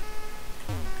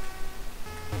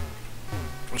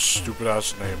 What a stupid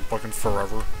ass name, fucking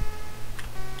forever.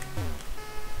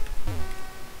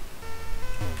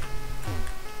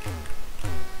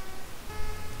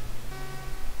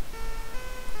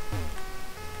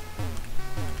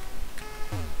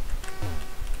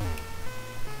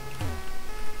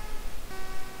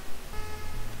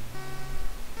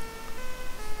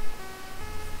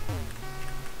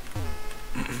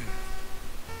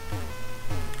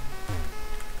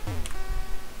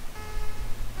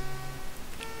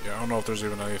 Yeah, I don't know if there's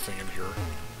even anything in here.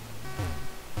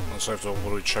 Unless I have to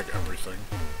literally check everything.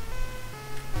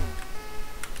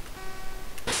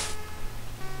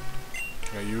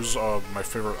 Can I use my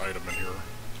favorite item in here?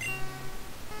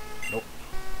 Nope.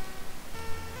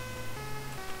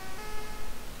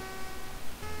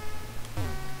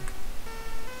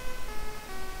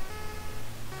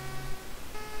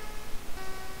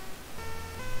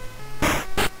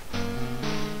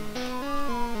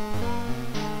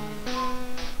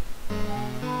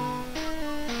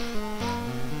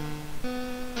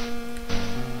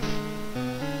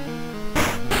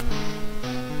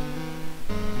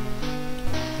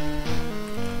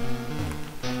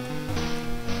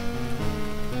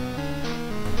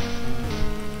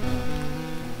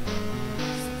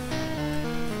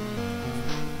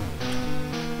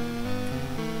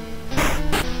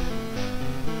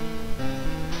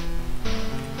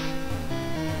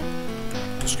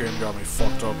 This game got me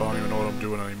fucked up, I don't even know what I'm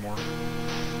doing anymore.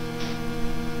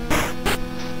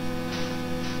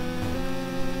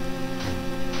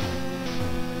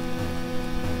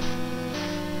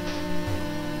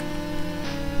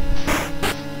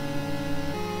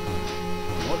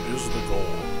 What is the goal?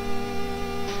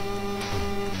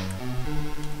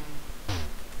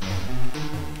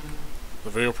 The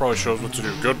video probably shows what to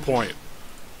do. Good point.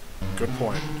 Good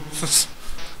point.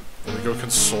 Let me go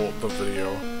consult the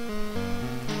video.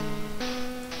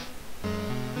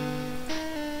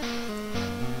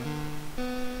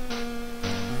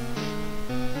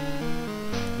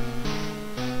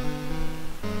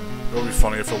 It would be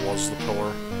funny if it was the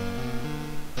pillar.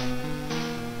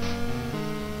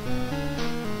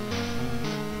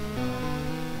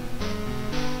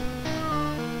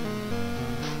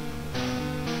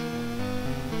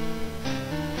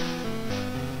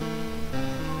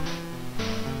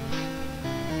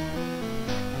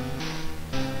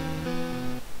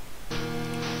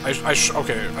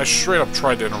 Okay, I straight up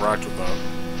tried to interact with that.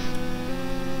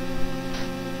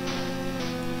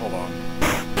 Hold on.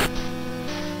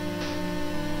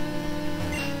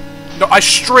 No, I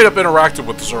straight up interacted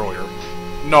with this earlier.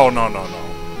 No, no, no, no.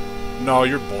 No,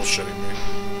 you're bullshitting me.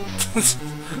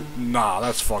 Nah,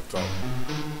 that's fucked up.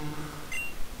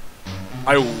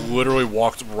 I literally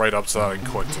walked right up to that and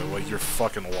clicked it. Like, you're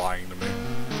fucking lying to me.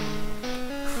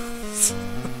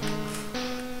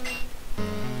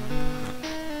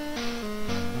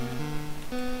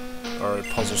 Alright,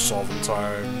 puzzle solving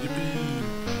time. Yippee!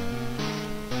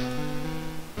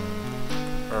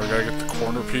 Alright, gotta get the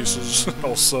corner pieces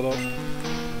all set up.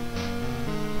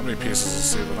 How many pieces is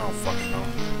Steven? I don't fucking know.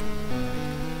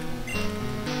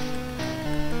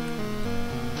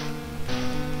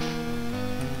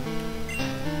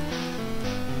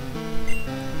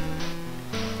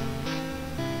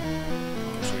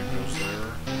 So he goes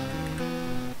there.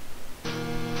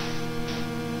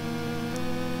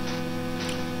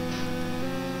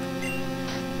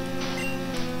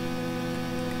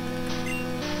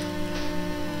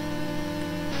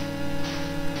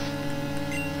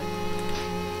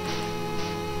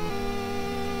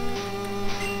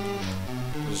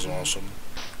 This is awesome.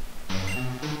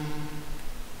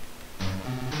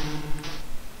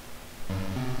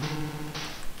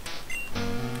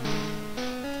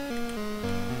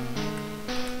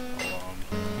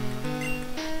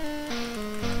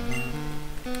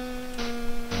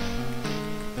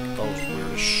 That was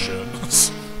weird as shit.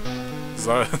 Is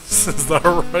that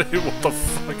right? What the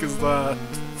fuck is that?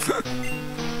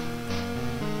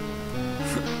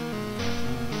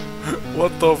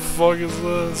 What the fuck is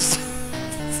this?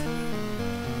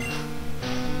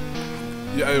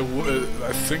 Yeah,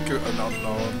 I think, no,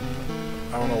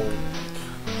 I don't know.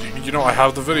 You know, I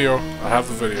have the video. I have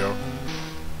the video.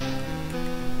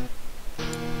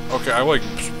 Okay,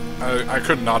 I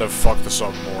could not have fucked this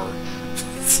up more.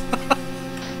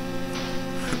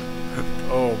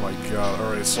 Oh my god,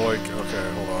 alright, so like,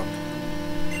 okay, hold on.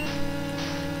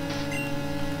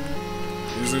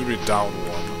 These need to be down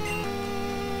one.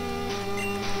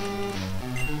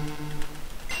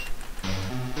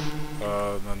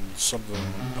 And then something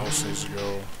else needs to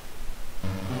go.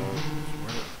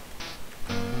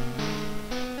 I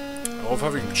love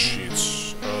having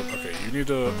cheats. Okay, you need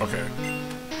to, okay.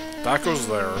 That goes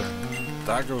there,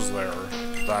 that goes there,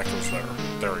 that goes there.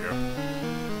 There we go.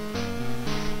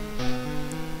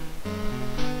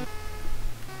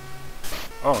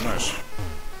 Oh, nice.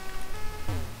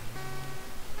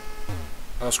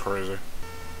 That's crazy.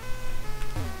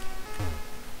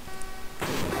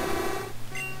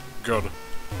 Good.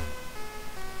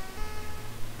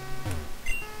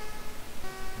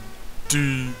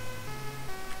 D.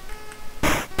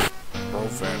 Bro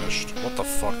vanished. What the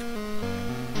fuck?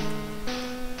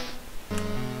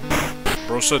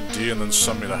 Bro said D and then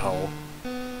sent me to hell.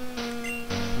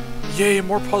 Yay,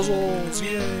 more puzzles!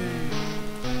 Yay!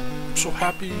 I'm so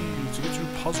happy to get you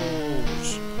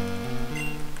puzzles.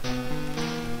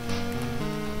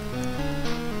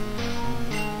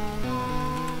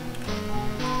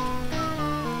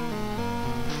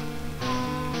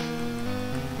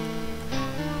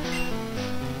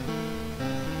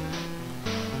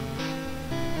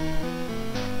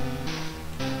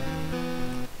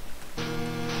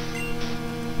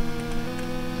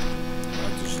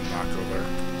 That does not go there.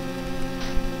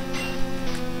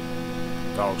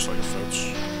 That looks like it fits.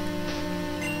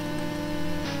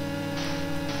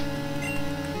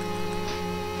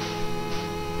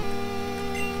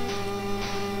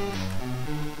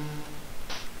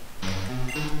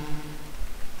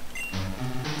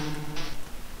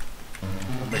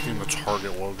 I'm making the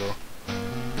Target logo.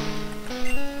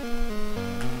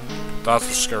 That's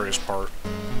the scariest part.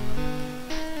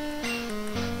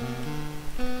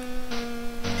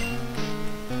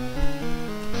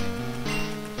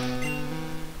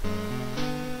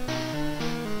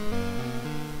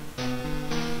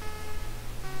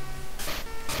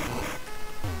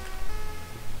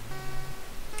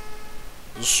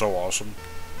 This is so awesome.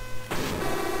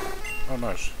 Oh,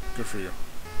 nice. Good for you.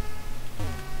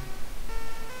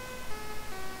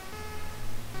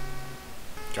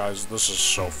 Guys, this is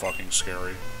so fucking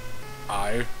scary.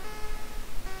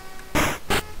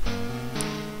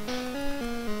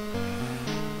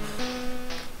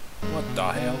 What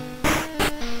the hell?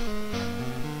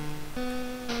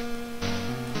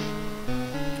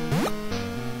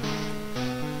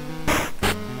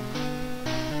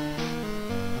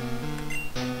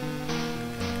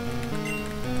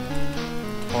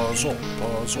 Puzzle,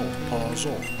 puzzle,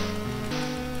 puzzle.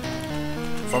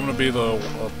 If I'm gonna be the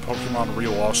Pokemon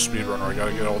Relost speedrunner, I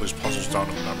gotta get all these puzzles down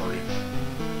to memory.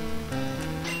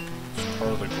 It's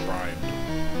part of the grind.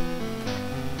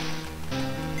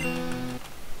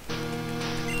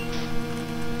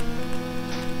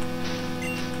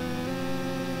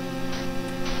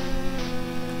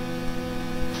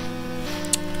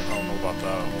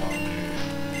 that. Hold on, let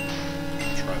me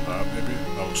try that maybe.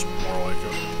 That looks more like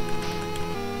it.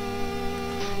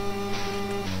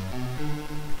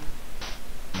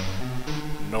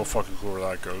 No fucking clue where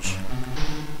that goes.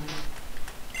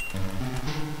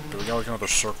 Okay, we got like another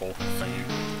circle thingy.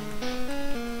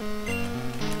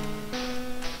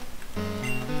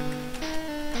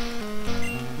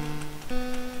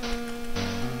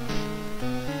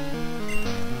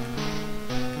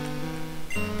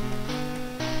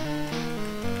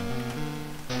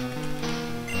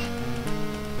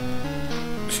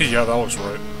 Yeah, that looks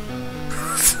right.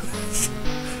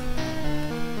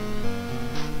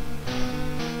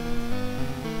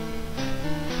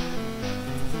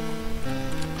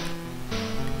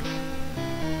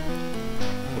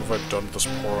 What have I done to this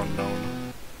poor unknown?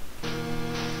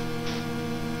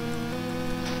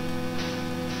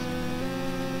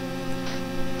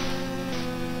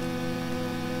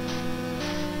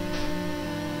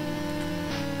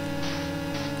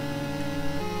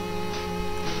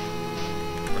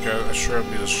 Okay, I sure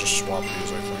need to just swap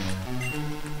these, I think.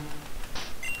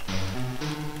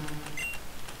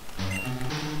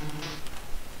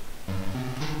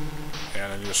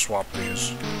 And I need to swap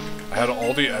these. I had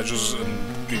all the edges in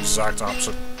the exact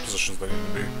opposite positions they need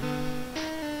to be.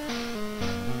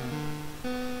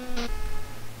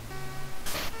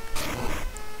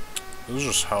 This is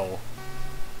just hell.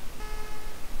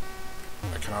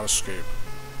 I cannot escape.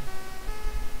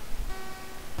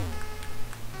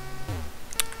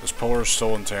 This pillar is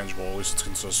still intangible, at least it's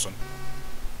consistent.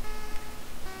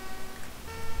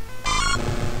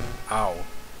 Ow.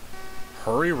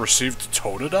 Hurry received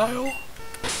Totodile?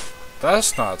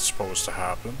 That's not supposed to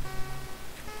happen.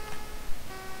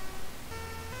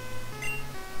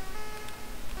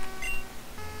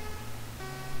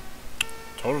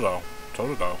 Totodile.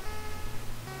 Totodile.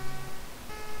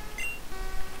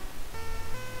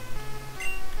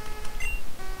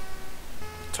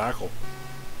 Tackle.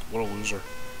 What a loser.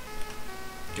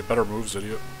 Get better moves,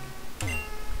 idiot.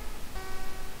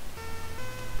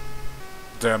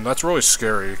 Damn, that's really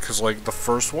scary, because like the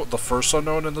first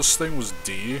unknown in this thing was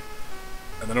D,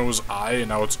 and then it was I, and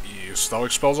now it's E. So that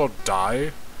like spells out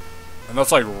die, and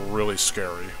that's like really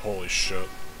scary. Holy shit.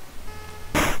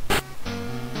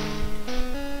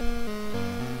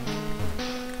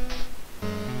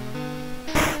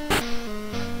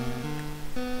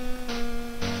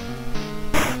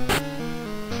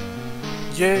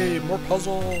 Yay, more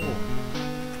puzzle! I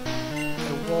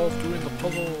love doing the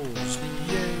puzzles!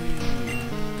 Yay!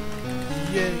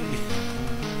 Yay!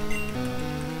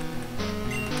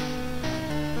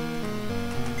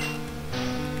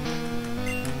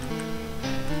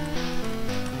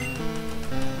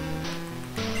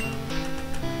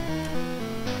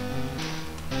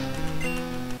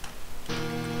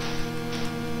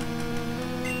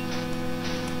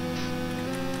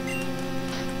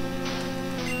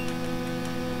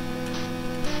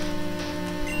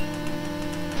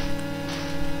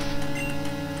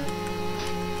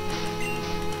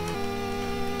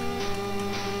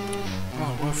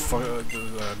 What the fuck?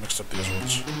 I mixed up these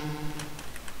ones.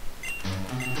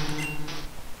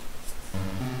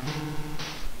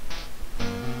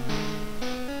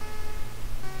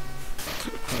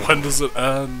 When does it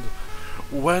end?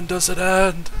 When does it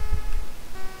end?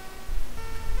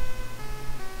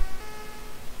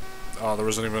 Oh, there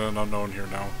isn't even an unknown here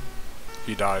now.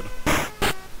 He died.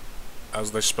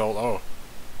 As they spelled, oh.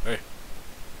 Hey.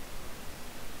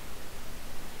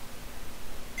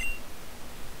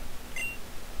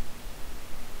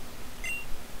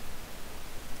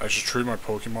 I should treat my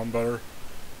Pokemon better.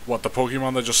 What, the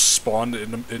Pokemon that just spawned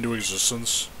into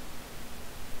existence?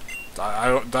 I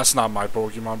don't, that's not my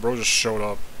Pokemon, bro, just showed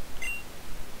up.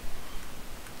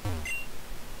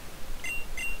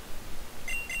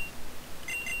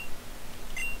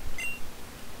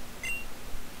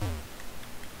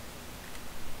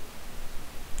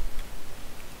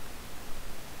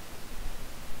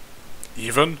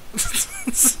 Even?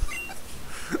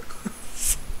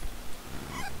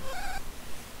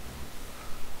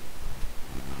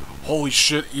 Holy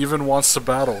shit, Even wants to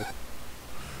battle.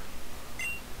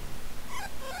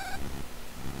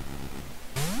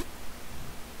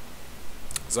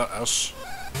 Is that S?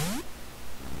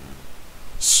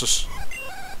 S.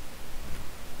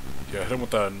 Yeah, hit him with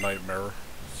that nightmare.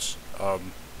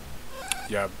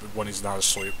 Yeah, when he's not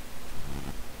asleep.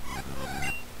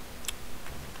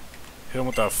 Hit him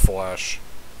with that flash.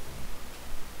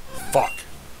 Fuck.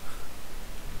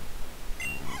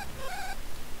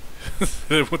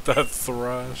 Hit him with that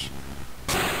thrash.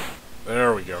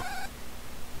 There we go.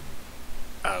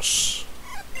 S.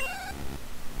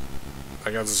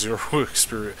 I got 0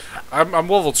 experience. I'm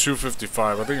level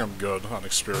 255. I think I'm good on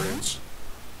experience.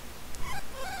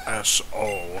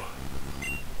 S-O.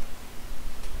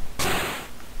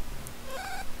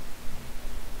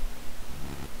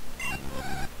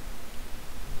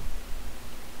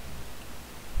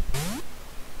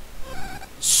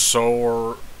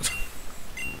 Soar.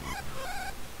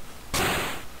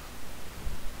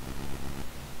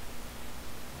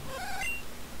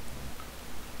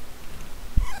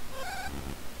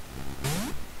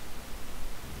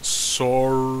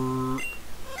 Sor.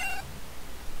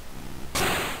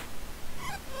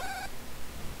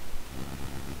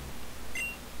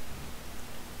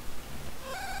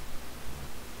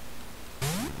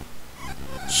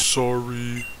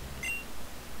 Sorry.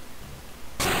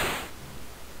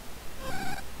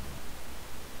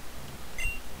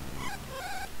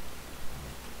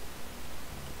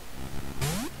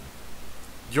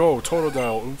 Yo,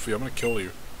 Totodile, Oomphy, I'm gonna kill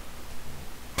you.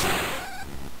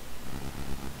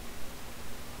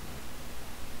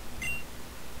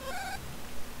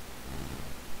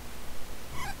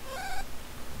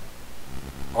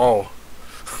 Oh.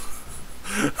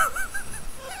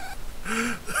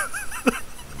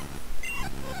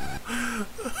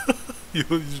 you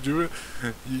do it?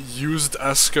 You used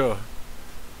Eska.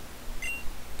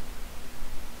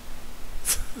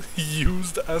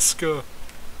 Used Eska.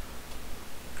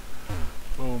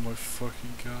 Oh my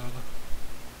fucking god.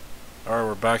 Alright,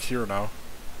 we're back here now.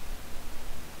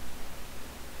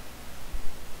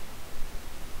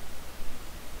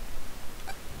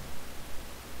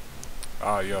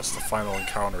 Ah yes, the final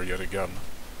encounter yet again.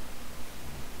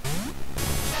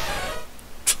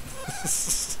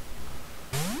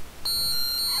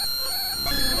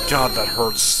 God, that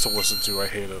hurts to listen to, I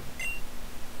hate it.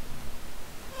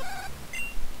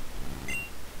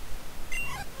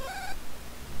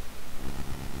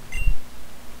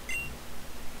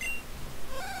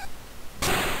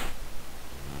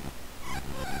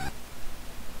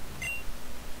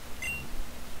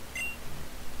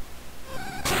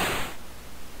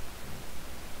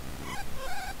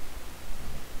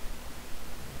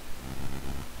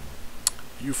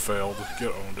 You failed.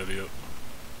 Get owned, idiot.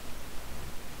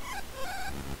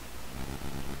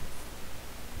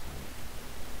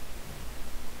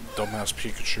 Dumbass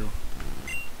Pikachu.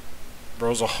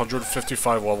 Bro's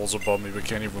 155 levels above me but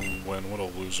can't even win. What a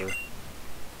loser.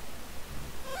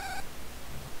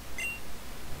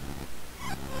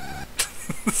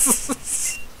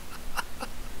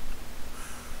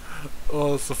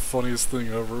 Oh, that's the funniest thing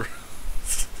ever.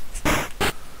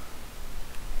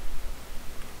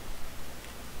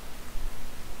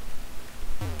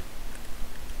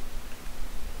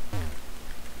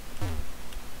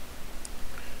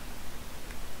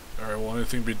 Alright, will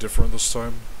anything be different this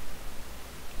time?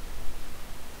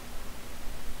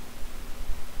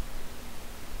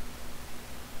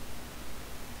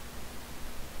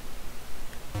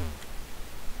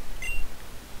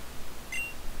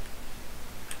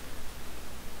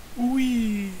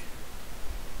 Wee.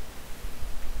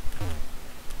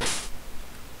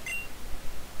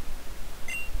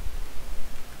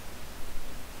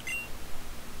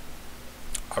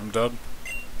 I'm dead.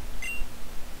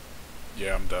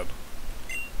 Yeah, I'm dead.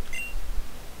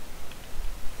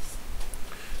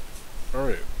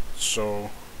 Alright,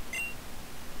 so...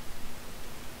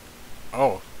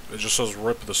 Oh, it just says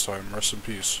RIP this time, rest in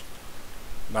peace.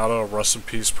 Not a rest in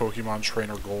peace Pokemon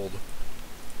Trainer Gold.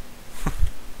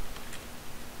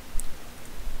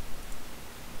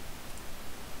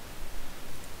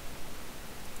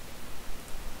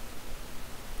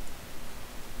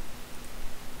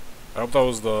 I hope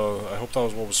that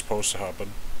was what was supposed to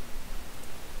happen.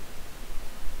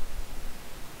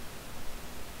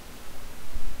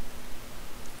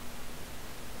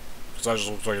 Because that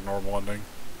just looks like a normal ending.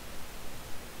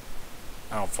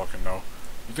 I don't fucking know.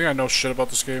 You think I know shit about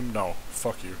this game? No.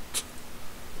 Fuck you.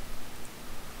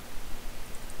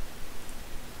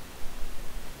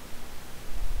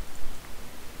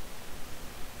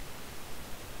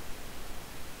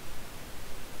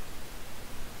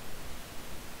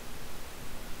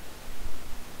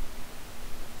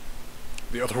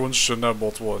 The other ones shouldn't have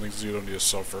multiple endings, you don't need to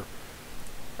suffer.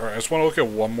 Alright, I just want to look at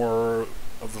one more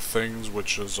of the things,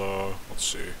 which is, let's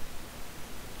see.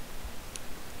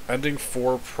 Ending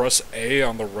 4, press A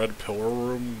on the red pillar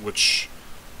room, which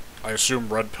I assume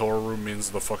red pillar room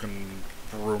means the fucking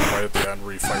room right at the end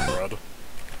where you fight Red.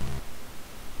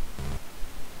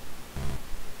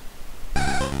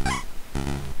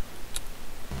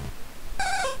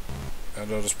 And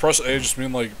does press A just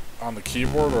mean like on the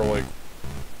keyboard or like...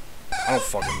 I don't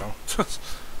fucking know.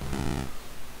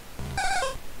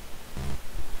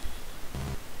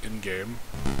 in-game.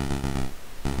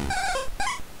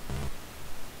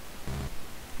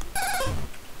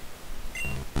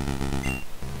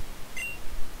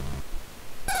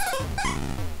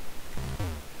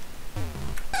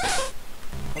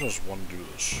 How does one do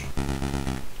this?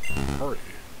 Hurry.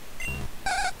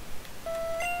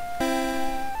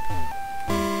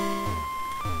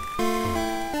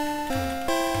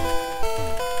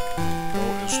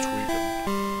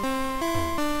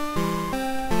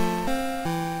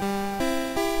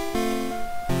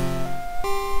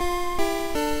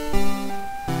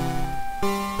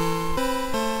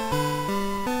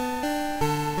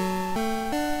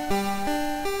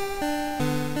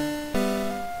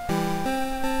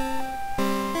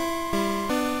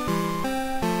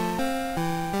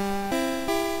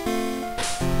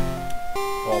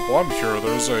 While I'm here,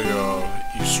 there's a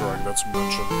Easter egg that's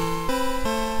mentioned. Go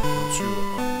to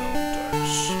unknown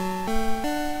decks.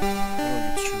 How do I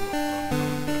get to unknown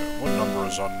deck? What number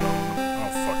is unknown? I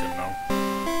don't fucking know.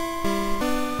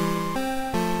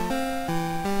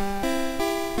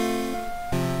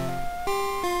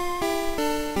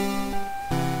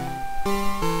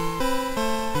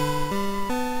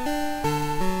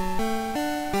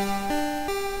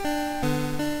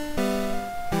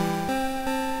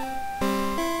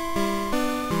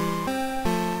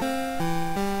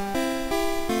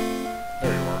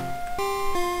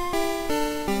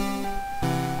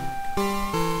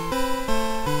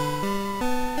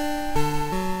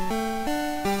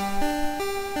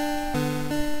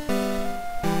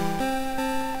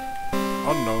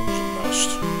 Unknown's a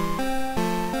nest.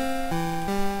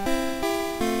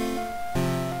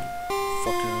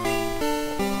 Fucking...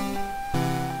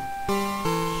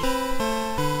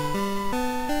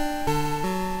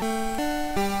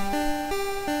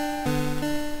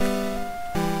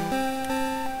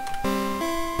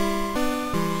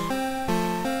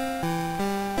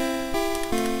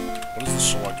 What is the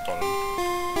select button?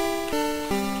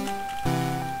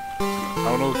 I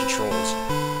don't know the controls.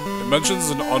 It mentions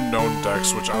an unknown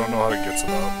dex, which I don't know how to get to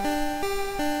that.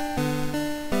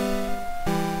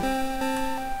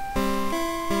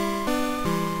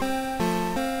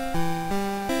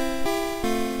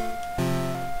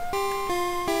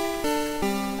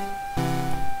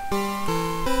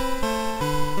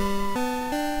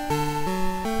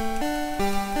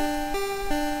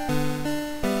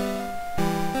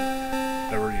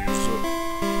 Never used it.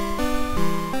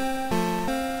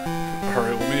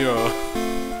 Alright, let me,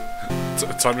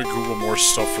 time to Google more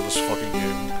stuff for this fucking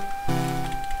game.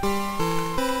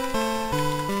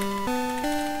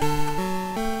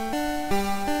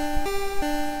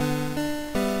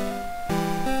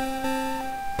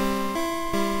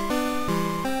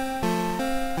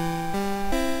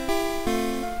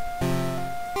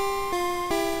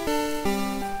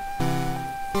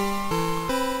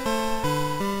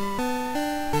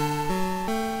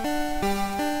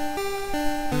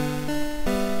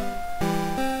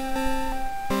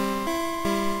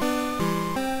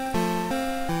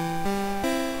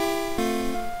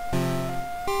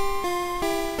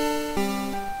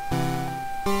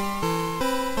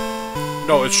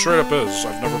 No, it straight up is.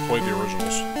 I've never played the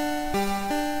originals.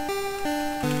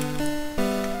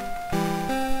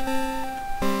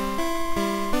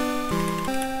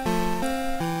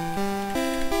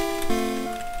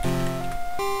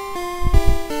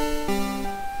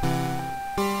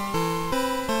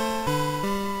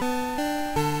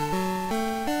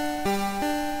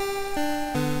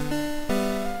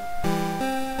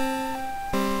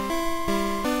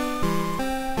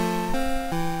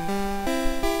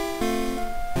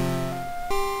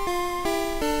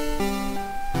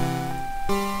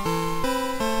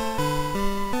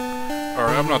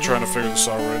 Alright, I'm not trying to figure this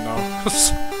out right now.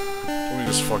 Let me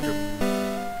just fucking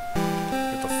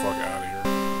get the fuck out of here.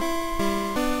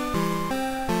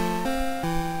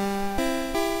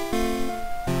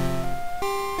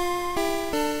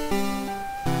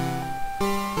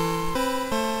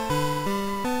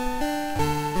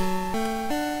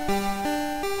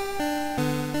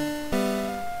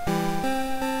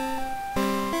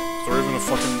 Is there even a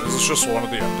fucking... Is this just one of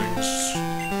the endings?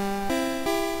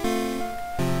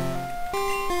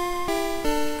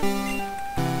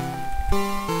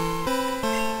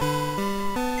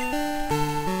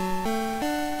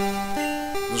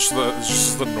 This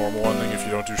is the normal ending if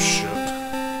you don't do shit.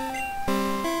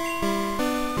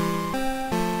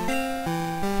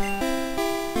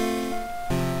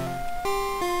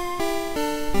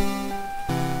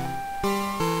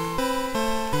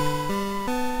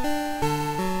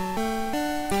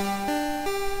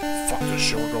 Fuck this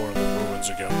shit, we're going to the ruins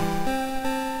again.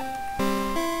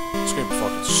 This game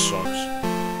fucking sucks.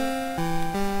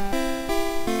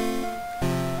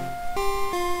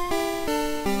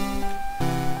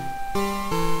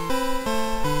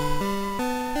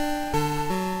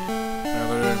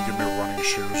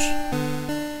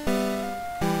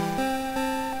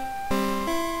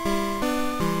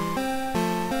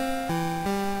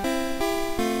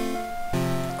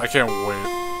 can't wait.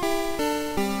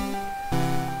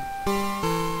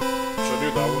 Should I do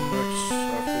that one next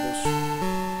after this?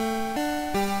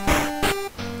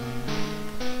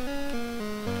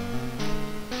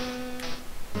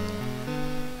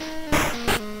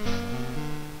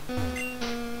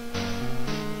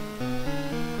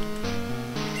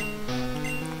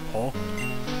 Huh?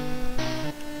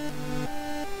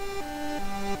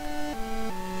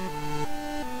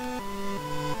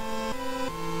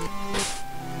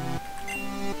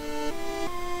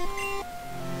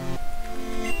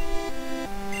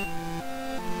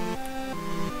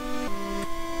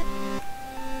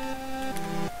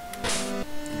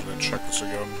 I'm gonna check this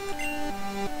again.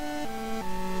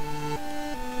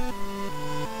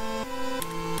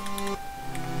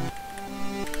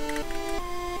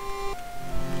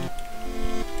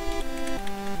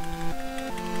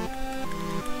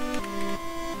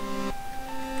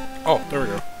 Oh, there we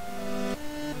go.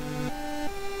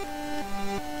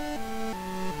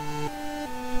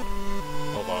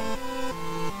 Hold on.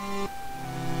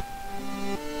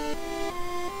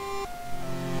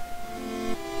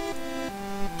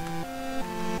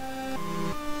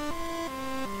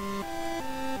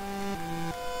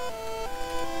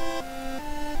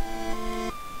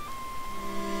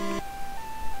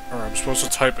 Alright, I'm supposed to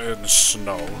type in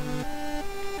snow.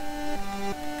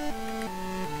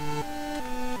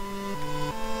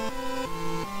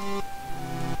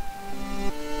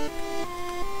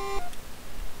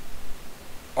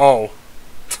 Oh.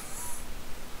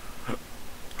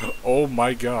 Oh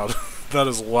my god. That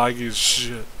is laggy as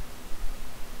shit.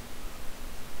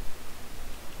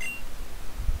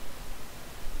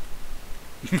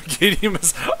 Meganium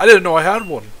is... I didn't know I had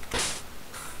one.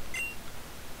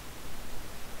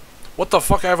 What the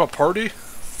fuck, I have a party?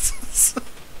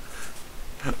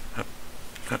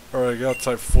 Alright, I got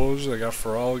Typhlosion, I got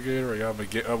Feraligatr, I got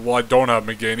Meganium. Well, I don't have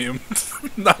Meganium.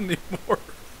 Not anymore.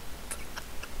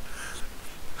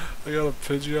 I got a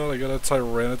Pidgeot, I got a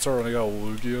Tyranitar, and I got a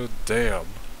Lugia. Damn.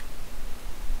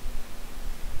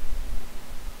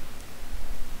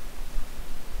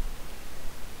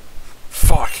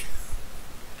 Fuck.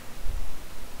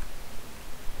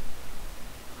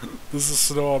 This is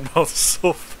snow on Mount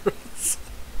Silvers.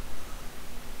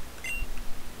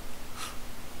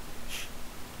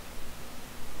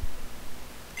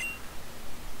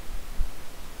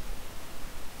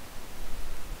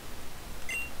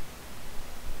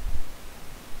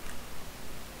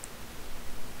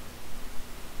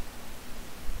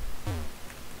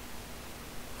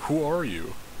 Who are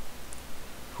you?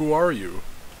 Who are you?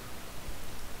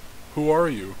 Who are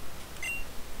you?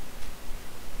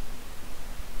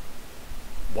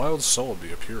 Wild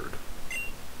Celebi appeared.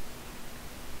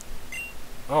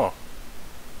 Oh.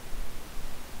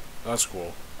 That's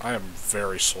cool. I am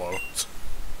very slow.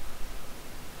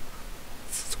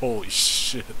 Holy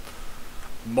shit.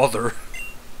 Mother.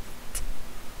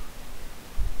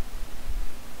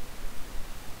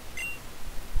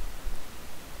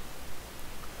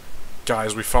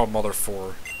 Guys, we found Mother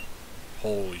 4.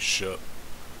 Holy shit.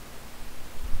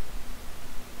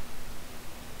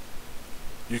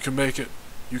 You can make it.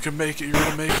 You can make it. You're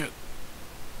gonna make it.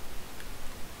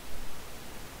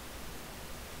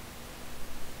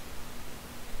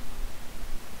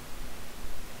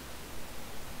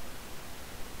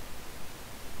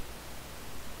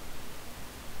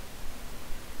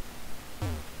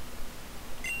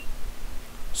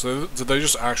 So did they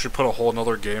just actually put a whole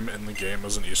another game in the game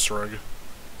as an Easter egg?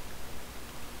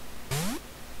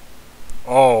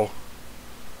 Oh.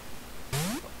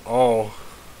 Oh.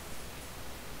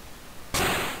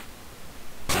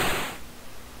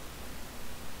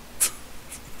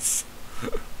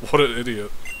 What an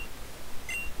idiot.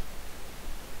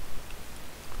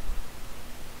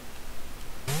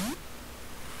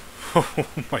 Oh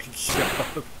my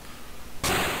god.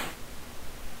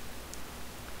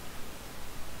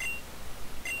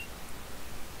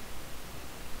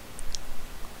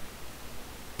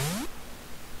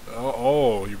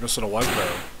 Oh, you're missing a leg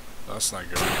there. That's not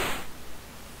good. You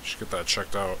should get that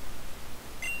checked out.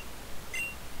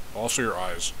 Also your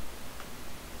eyes.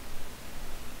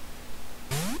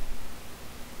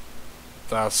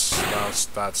 That's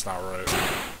not right.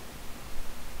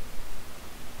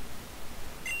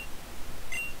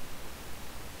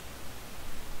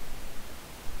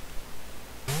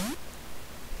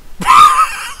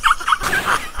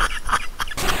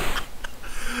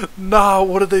 Nah,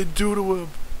 what did they do to him?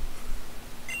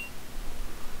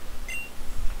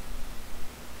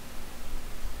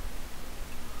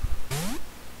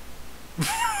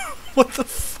 What the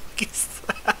fuck is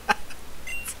that?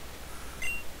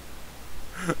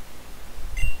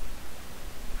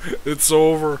 It's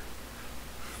over.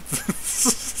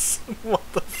 What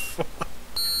the fuck?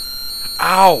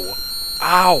 Ow!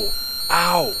 Ow!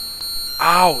 Ow!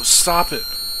 Ow! Stop it!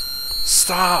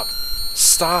 Stop!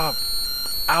 Stop!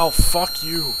 Ow! Fuck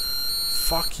you!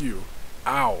 Fuck you!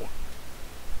 Ow!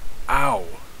 Ow!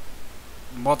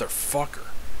 Motherfucker!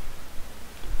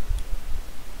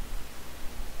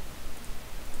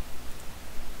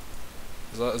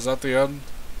 Is that the end?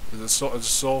 Is it still? It's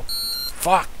still.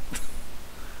 Fuck!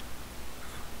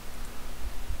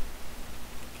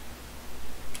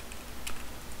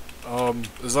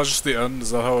 Is that just the end? Is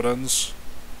that how it ends?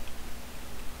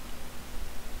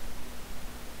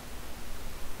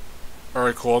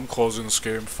 Alright, cool, I'm closing this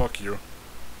game. Fuck you.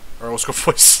 Alright, let's go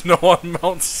play Snow on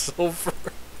Mount Silver.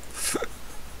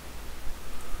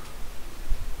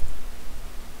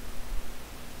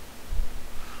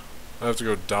 I have to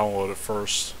go download it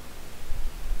first.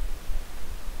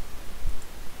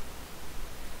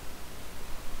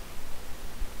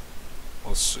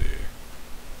 Let's see.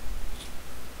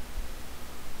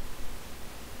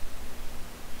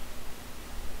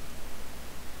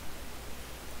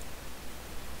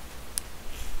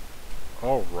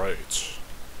 Alright.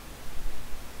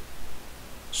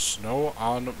 Snow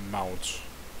on Mount.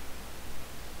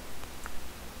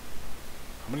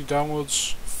 How many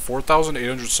downloads?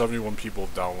 4,871 people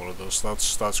have downloaded this.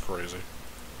 That's crazy.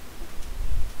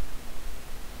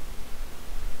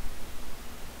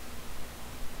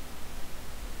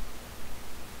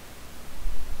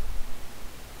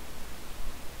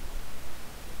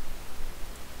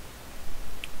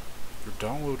 Your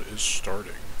download is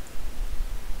starting.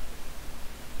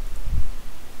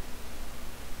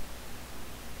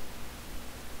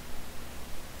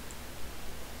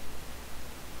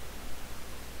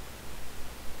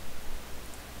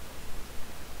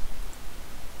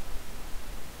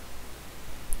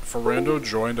 If a rando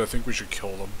joined, I think we should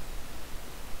kill them.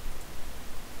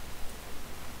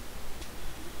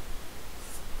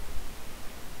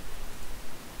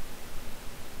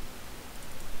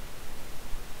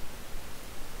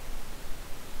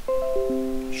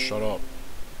 Shut up.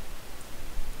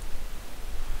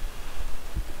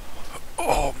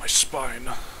 Oh, my spine.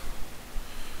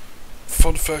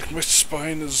 Fun fact, my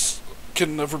spine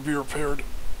can never be repaired.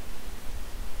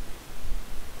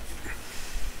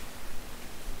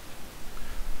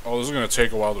 Oh, this is gonna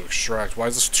take a while to extract. Why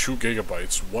is this 2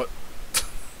 gigabytes? What?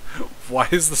 Why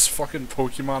is this fucking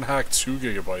Pokemon hack 2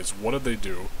 gigabytes? What did they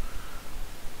do?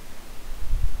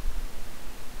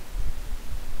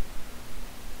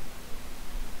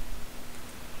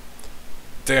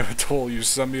 Damn it, Toll, you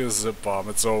send me a zip bomb,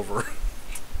 it's over.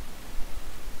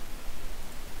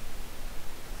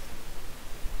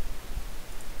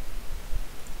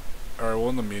 Alright, well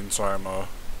in the meantime,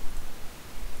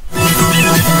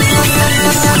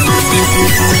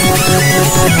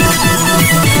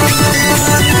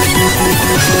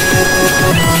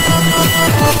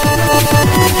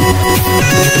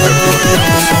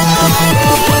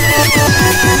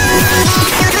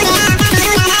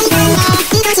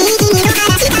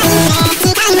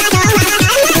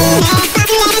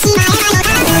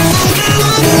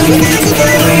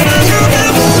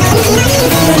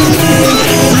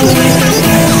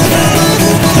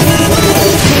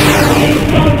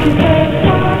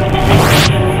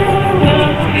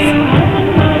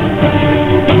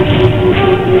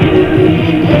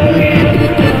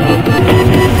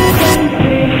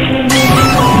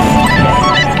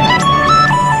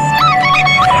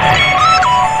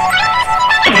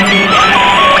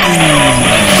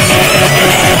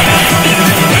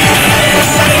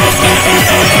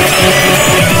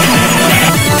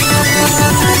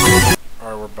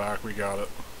 we got it.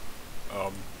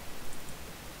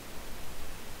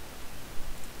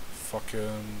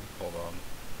 Fucking... hold on.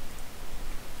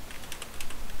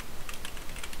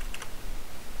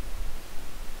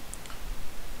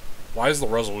 Why is the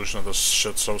resolution of this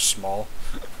shit so small?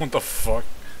 What the fuck?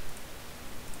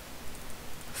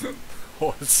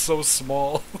 Oh, it's so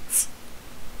small.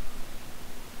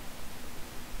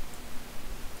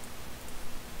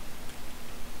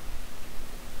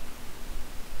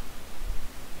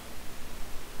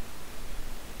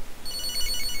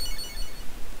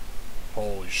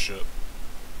 Holy shit.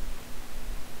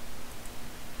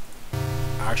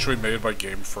 Actually made by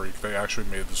Game Freak. They actually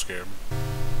made this game.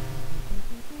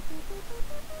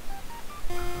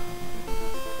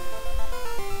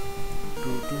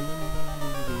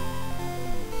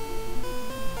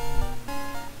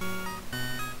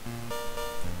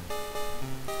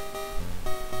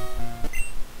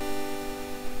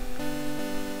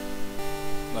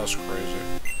 That's crazy.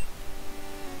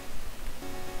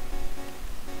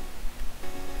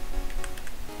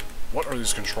 What are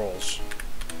these controls?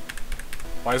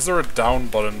 Why is there a down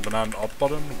button but not an up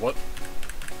button? What?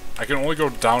 I can only go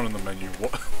down in the menu.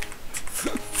 What?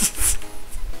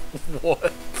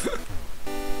 What?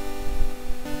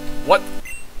 What?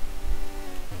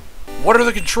 What are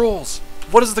the controls?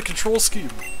 What is the control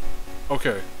scheme?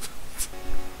 Okay.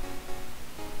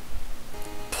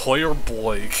 Player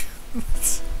Blake.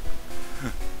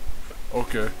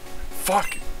 Okay.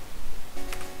 Fuck!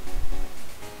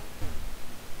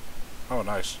 Oh,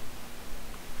 nice.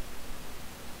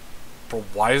 Bro,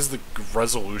 why is the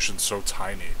resolution so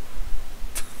tiny?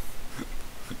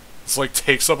 It's like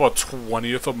takes up a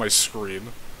 20th of my screen.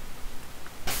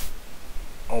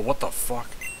 Oh, what the fuck?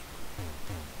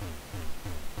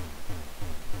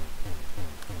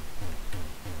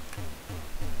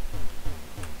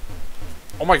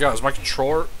 Oh my god, is my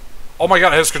controller... Oh my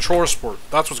god, it has controller support.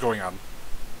 That's what's going on.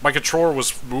 My controller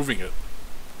was moving it.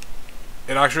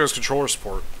 It actually has controller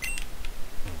support.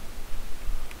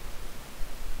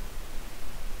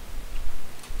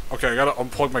 Okay, I gotta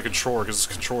unplug my controller because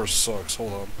this controller sucks.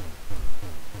 Hold on.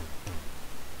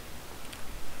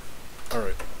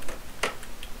 Alright.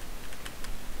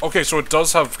 Okay, so it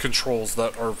does have controls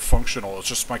that are functional. It's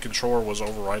just my controller was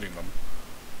overriding them.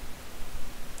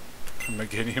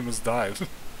 Meganium has died.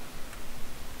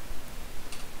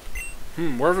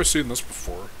 Where have I seen this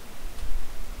before?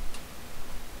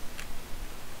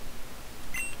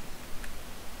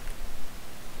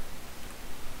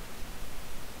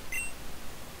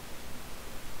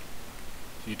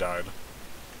 He died.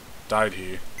 Died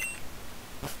he?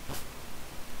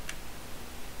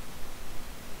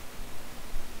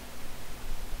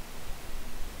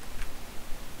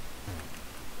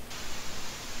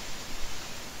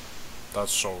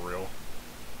 That's so real.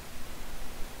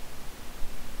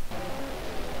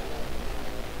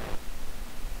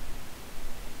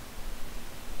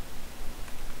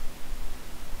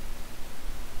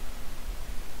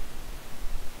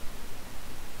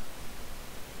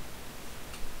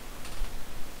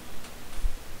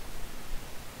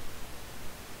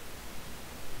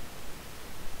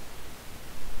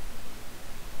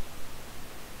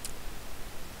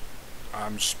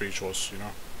 I'm speechless, you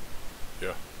know?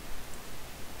 Yeah.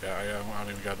 Yeah, I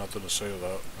don't even got nothing to say to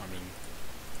that. I mean,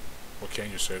 what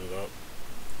can you say to that?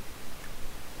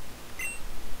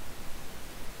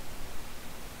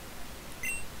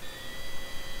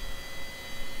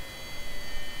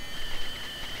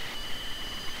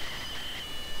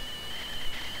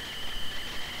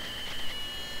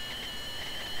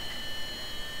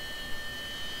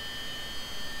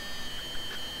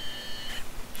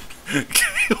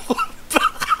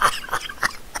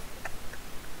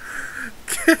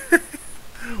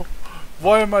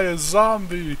 Why am I a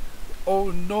zombie? Oh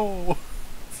no!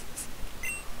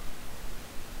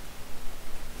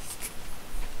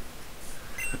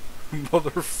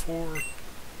 Mother 4.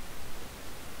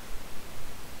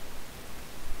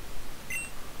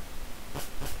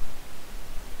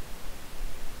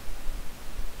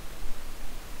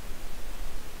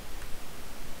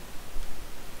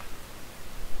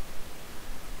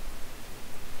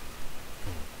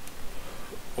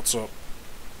 What's up?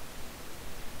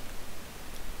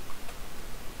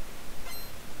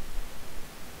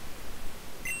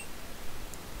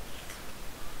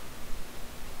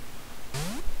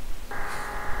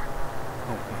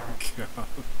 God.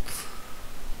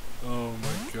 Oh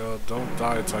my god, don't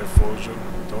die, Typhlosion.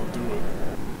 Don't do it.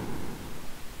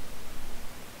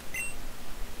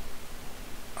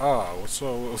 Ah,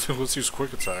 let's use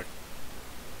quick attack.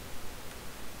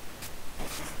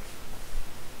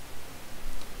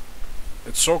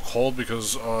 It's so cold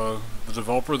because the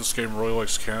developer of this game really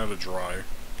likes Canada Dry.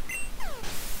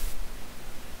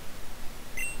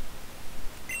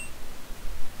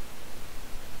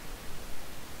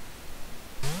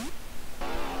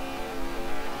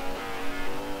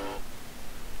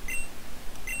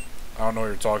 I don't know what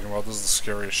you're talking about. This is the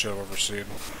scariest shit I've ever seen.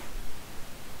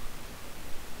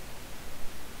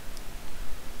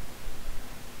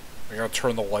 I gotta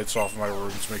turn the lights off in my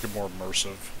room to make it more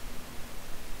immersive.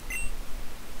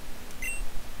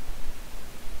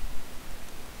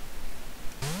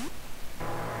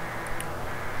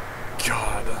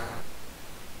 God.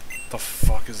 The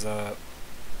fuck is that?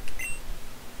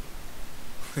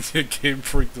 Game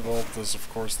Freak developed this, of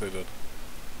course they did.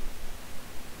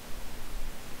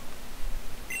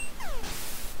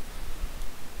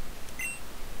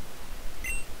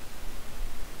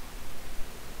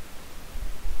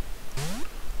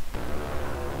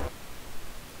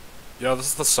 Yeah, this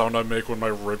is the sound I make when my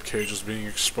rib cage is being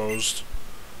exposed.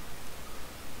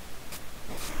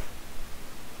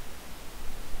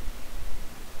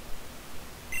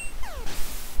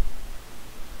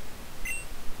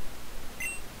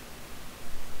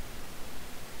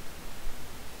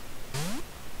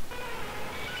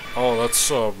 Oh,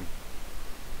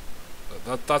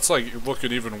 that's like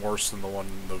looking even worse than the one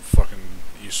in the fucking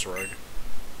Easter egg.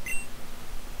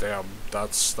 Damn,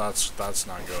 that's not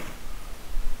good.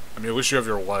 I mean, at least you have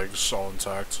your legs all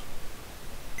intact.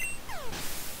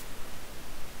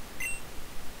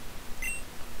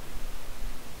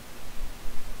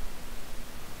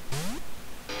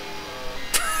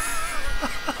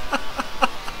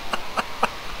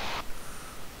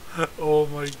 Oh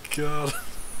my god.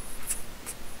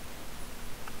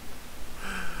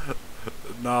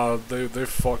 Nah, they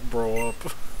fuck bro up.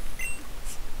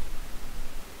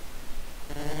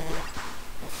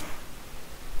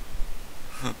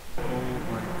 Oh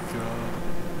my god.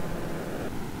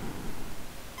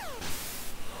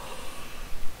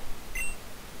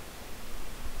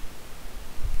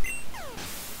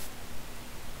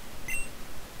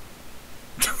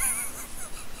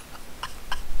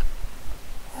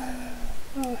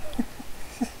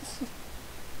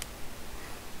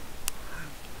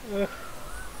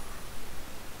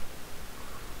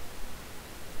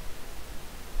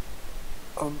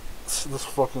 This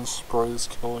fucking spray is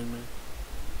killing me.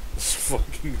 This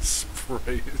fucking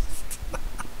spray is...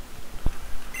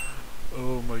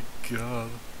 Oh my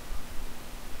god.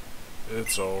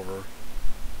 It's over.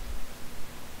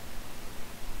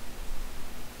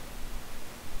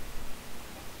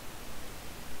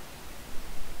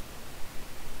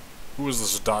 Who is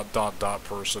this ...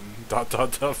 person? ...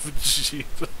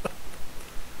 Vegeta.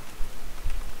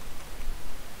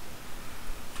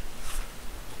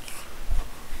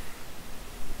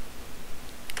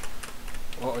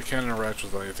 Well, I can't interact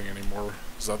with anything anymore.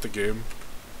 Is that the game?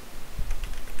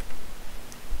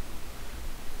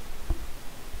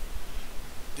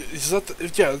 Is that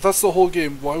the, yeah, that's the whole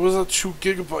game. Why was that 2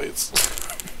 gigabytes?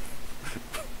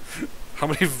 How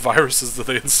many viruses did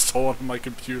they install on my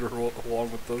computer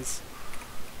along with this?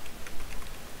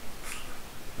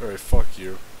 Alright, fuck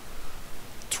you.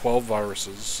 12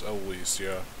 viruses, at least,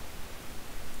 yeah.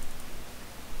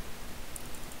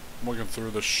 I'm looking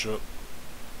through this shit.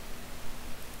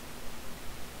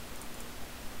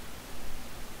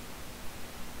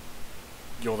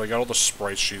 Yo, they got all the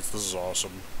sprite sheets. This is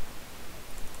awesome.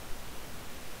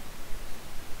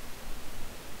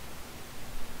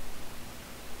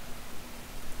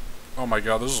 Oh my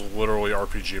god, this is literally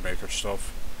RPG Maker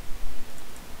stuff.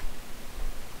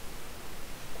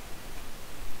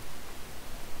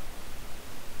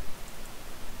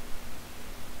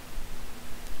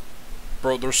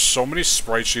 Bro, there's so many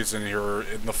sprite sheets in here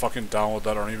in the fucking download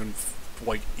that aren't even,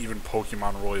 like, even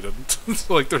Pokemon related.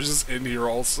 Like, they're just in here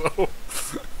also.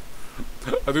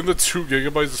 I think the 2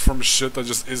 gigabytes is from shit that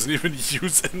just isn't even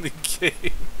used in the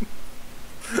game.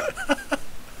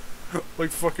 Like,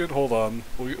 fucking, hold on.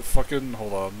 Fucking,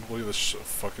 hold on. Look at this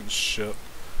fucking shit.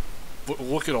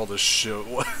 Look at all this shit.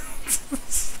 What?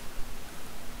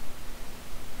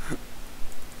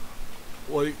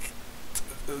 Like,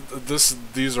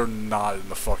 these are not in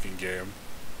the fucking game.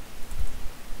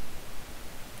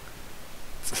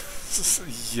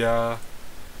 Yeah.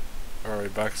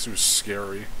 Alright, back to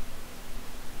scary.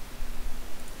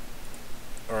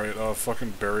 Alright,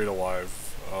 fucking Buried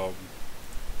Alive.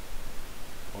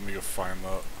 Let me go find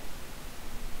that.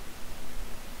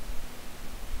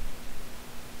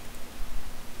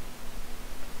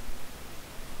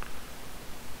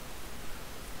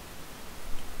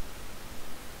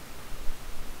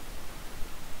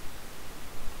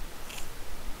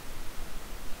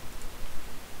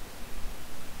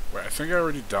 Wait, I think I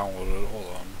already downloaded it. Hold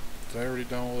on. Did I already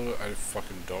download it? I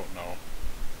fucking don't know.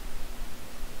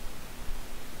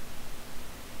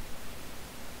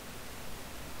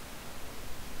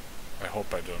 I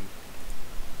hope I didn't.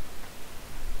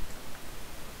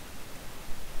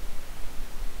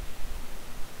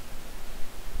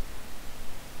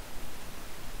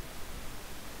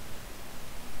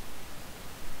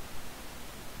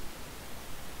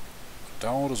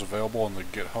 Download is available in the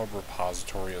GitHub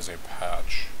repository as a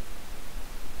patch.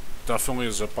 Definitely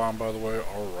a zip bomb, by the way.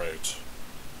 Alright.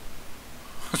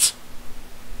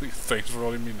 Thanks for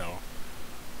letting me know.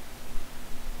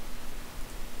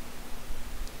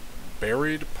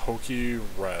 Buried Pokey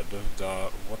Red.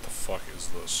 What the fuck is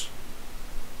this?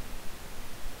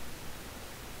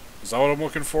 Is that what I'm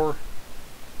looking for?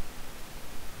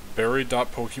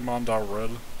 Buried.pokemon.red?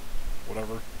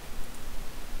 Whatever.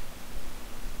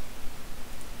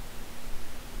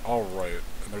 Alright.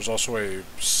 And there's also a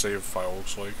save file,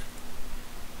 looks like.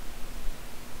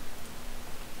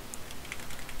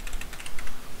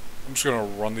 I'm just gonna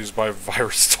run these by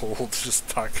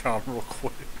virustold.com real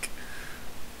quick.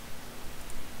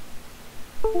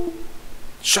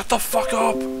 Shut the fuck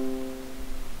up!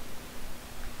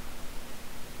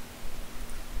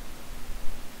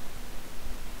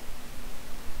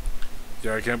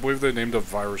 Yeah, I can't believe they named a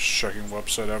virus checking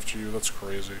website after you. That's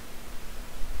crazy.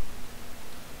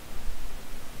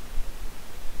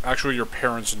 Actually, your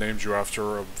parents named you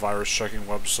after a virus checking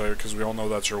website because we all know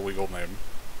that's your legal name.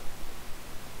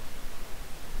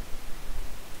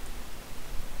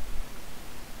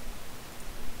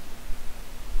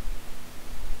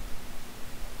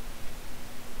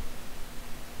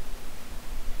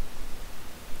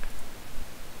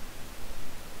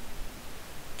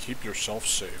 Keep yourself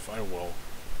safe. I will.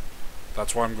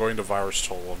 That's why I'm going to Virus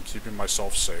Toll. I'm keeping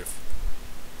myself safe.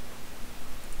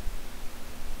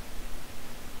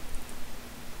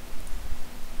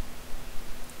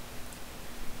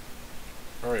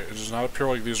 Alright, it does not appear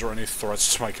like these are any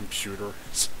threats to my computer.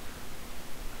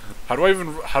 How do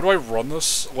I run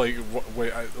this? Like,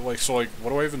 wait, what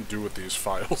do I even do with these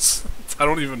files? I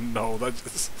don't even know.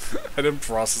 I didn't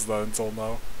process that until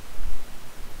now.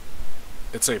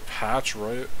 It's a patch,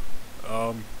 right?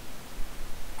 I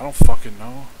don't fucking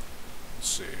know. Let's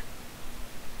see.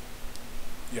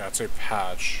 Yeah, it's a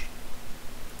patch.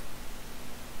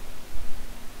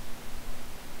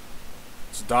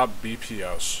 It's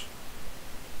 .bps.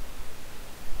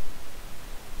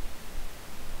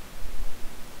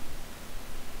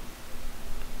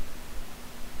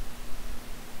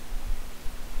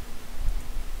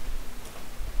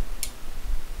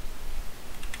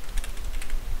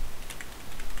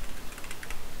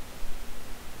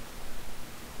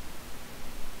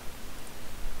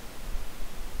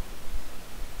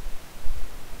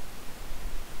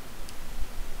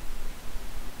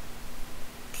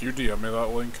 Can you DM me that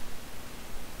link?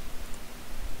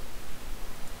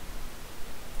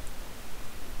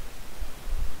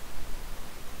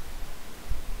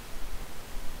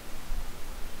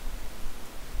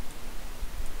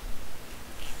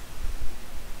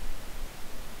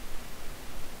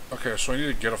 Okay, so I need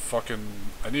to get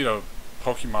I need a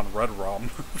Pokemon Red ROM,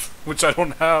 which I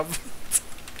don't have.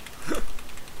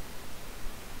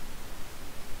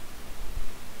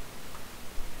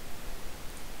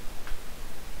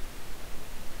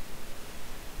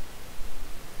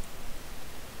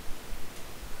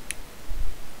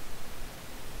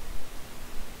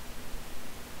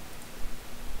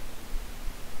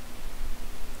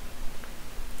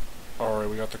 Alright,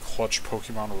 we got the clutch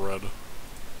Pokemon Red.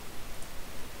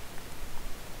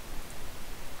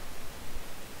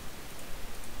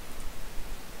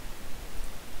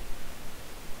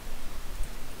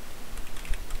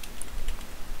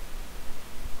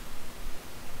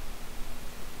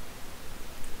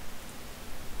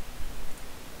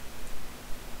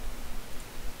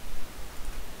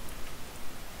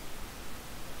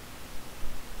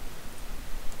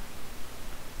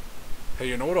 Hey,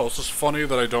 you know what else is funny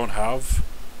that I don't have?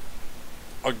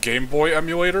 A Game Boy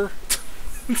emulator?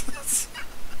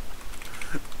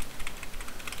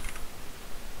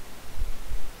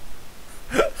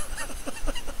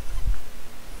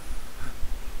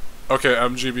 Okay,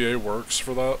 MGBA works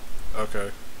for that?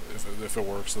 Okay. If it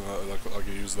works, then I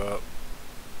can use that.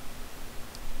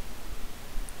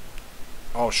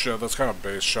 Oh shit, that's kind of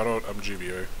base. Shout out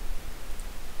MGBA.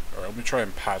 Alright, let me try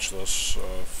and patch this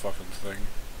fucking thing.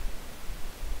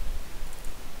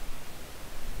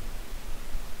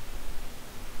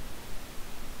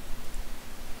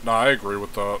 Nah, I agree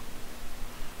with that.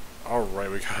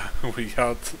 Alright, we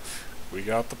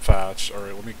got the patch.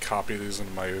 Alright, let me copy these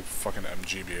into my fucking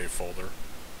MGBA folder.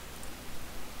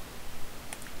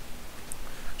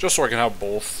 Just so I can have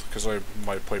both, because I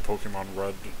might play Pokemon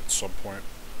Red at some point.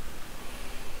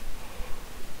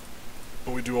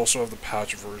 But we do also have the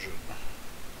patch version.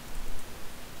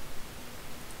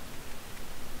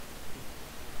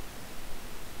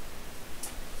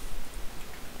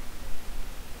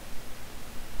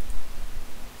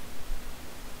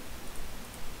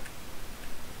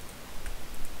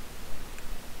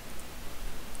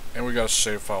 And we got a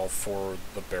save file for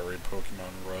the buried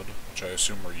Pokemon Red, which I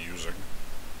assume we're using.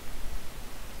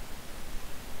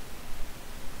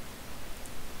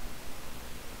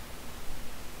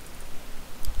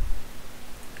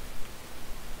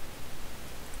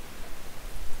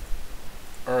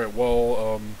 Alright,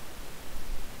 well,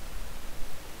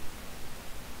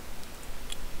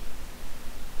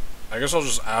 I guess I'll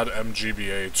just add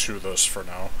MGBA to this for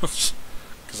now.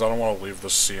 Because I don't want to leave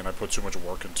this scene. I put too much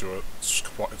work into it.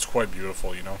 It's quite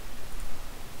beautiful, you know?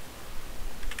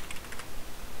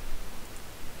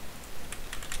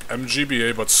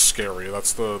 MGBA, but scary.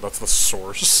 That's the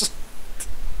source.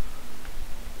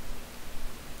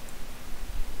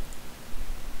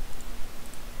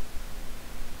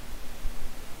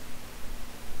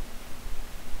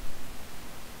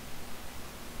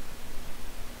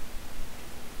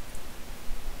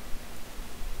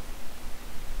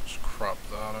 crop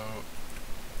that out.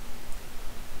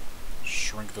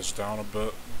 Shrink this down a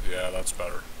bit. Yeah, that's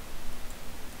better.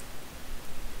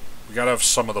 We gotta have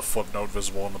some of the footnote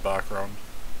visible in the background.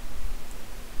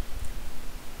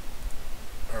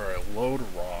 Alright, load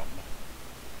ROM.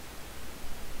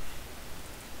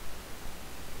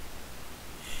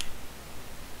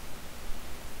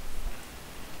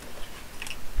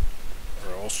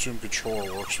 Alright, I'll assume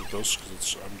controller works with this because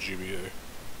it's MGBA.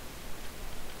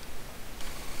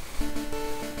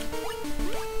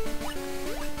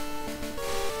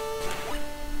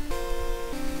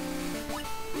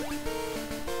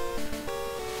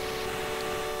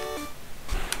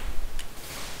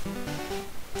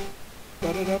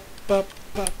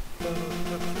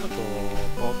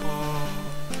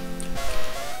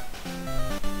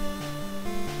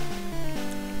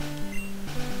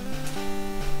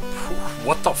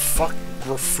 What the fuck?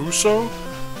 Refuso?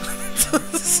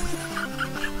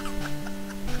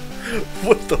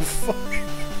 What the fuck?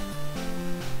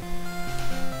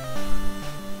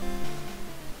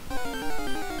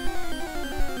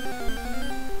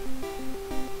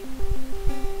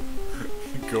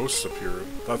 Ghosts appeared.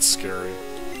 That's scary.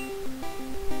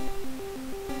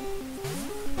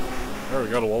 There, we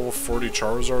got a level 40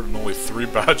 Charizard and only 3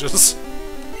 badges.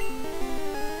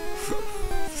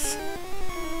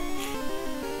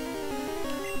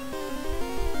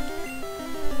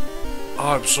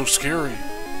 Ah, I'm so scary.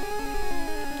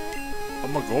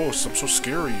 I'm a ghost, I'm so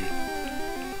scary.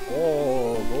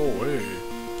 Oh, go away.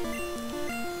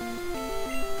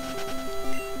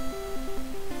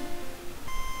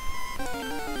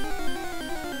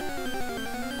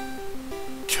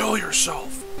 Kill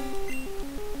yourself.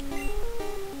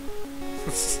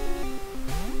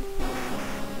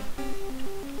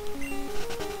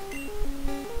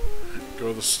 Go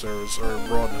to the stairs, or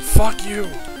run. Fuck you!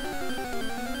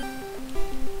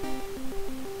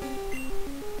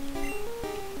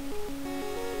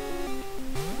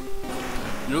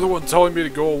 You're the one telling me to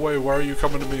go away, why are you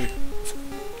coming to me?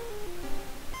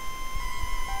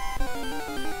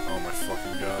 Oh my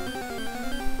fucking god.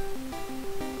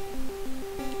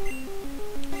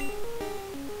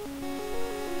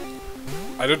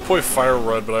 I did play Fire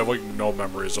Red, but I have like no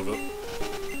memories of it.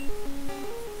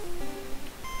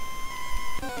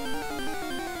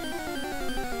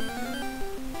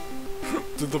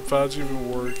 Did the patch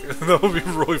even work? That would be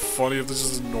really funny if this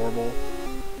is normal.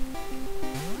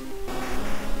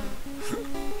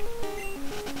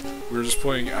 We were just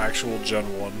playing actual Gen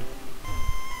 1.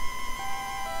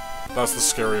 That's the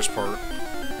scariest part.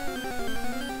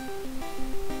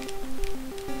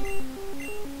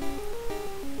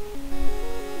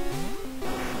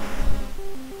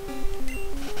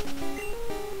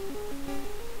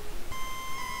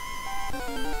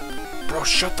 Bro,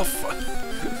 shut the fuck.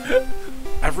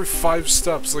 Every 5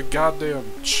 steps, like goddamn,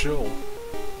 chill.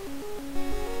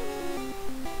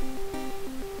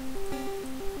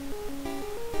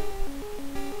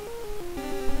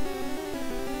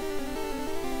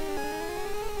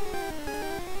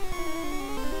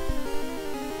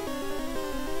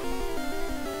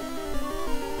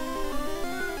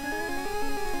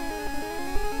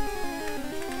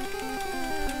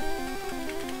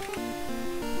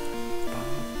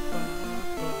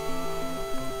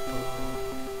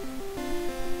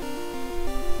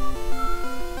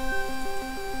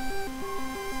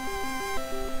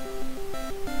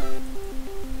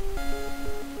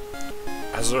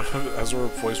 As a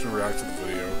replacement, react to the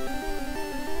video.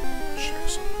 Check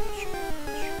something.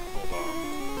 Hold on.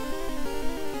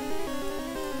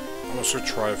 I'm just gonna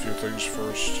try a few things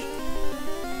first.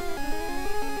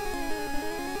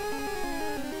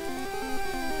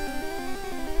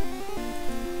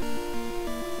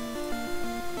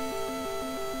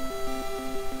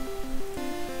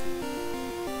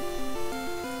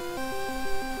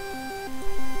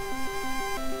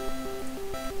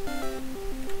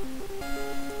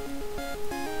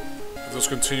 If this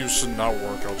continues to not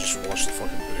work, I'll just watch the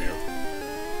fucking video.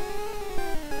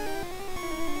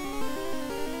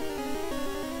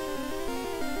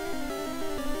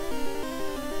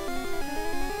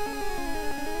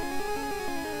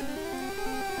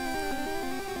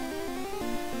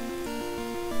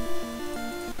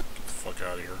 Get the fuck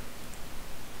out of here.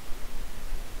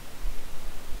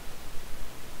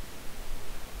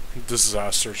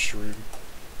 Disaster stream.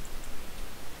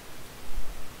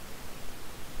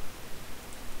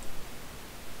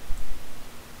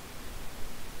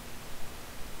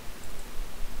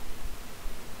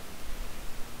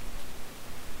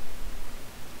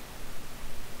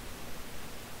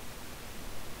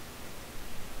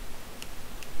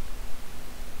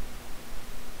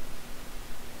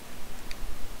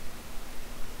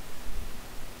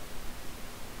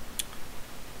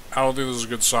 I don't think this is a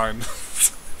good sign.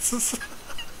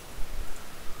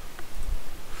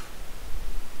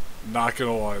 Not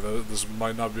gonna lie, this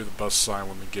might not be the best sign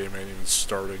when the game ain't even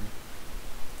starting.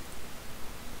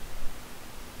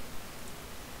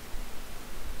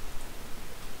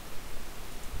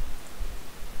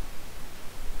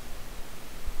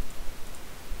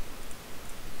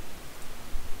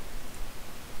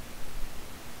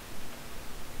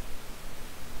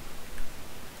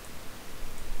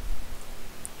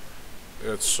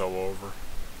 It's so over.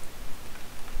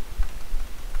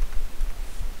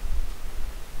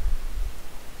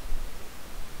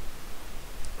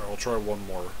 I'll try one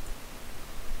more.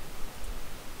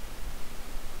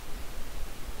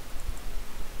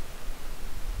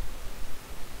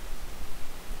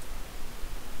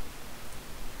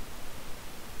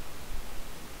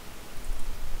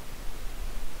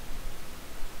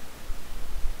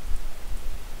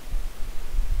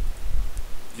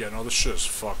 Yeah, no, this shit is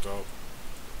fucked up.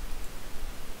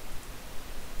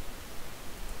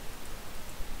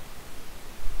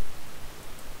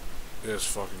 It is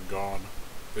fucking gone.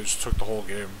 They just took the whole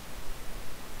game.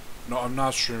 No, I'm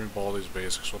not streaming Baldi's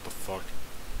Basics, what the fuck.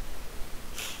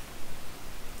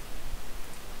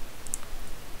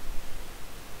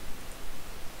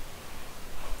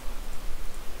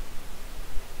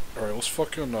 Alright, let's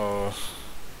fucking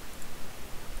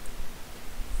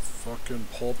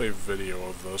pull up a video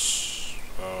of this,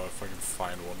 if I can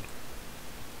find one.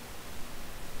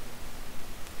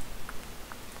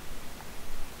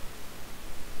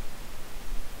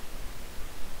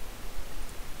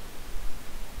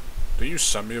 Did you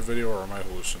send me a video, or am I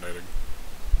hallucinating?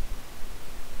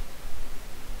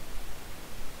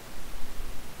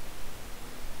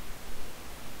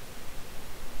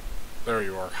 There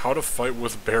you are. How to fight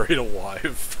with buried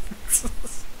alive.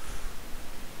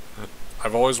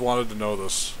 I've always wanted to know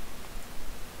this.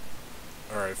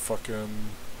 Alright, fucking...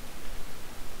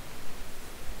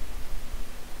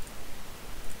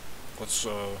 Let's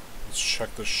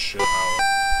check this shit out.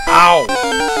 Ow!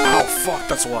 Ow, fuck,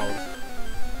 that's loud.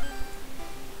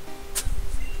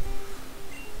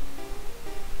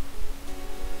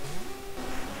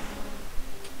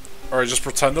 Alright, just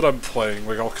pretend that I'm playing,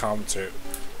 like I'll commentate.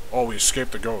 Oh, we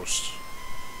escaped the ghost.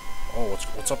 Oh,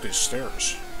 what's up these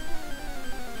stairs?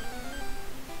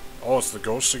 Oh, it's the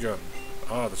ghost again.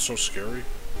 Ah, that's so scary.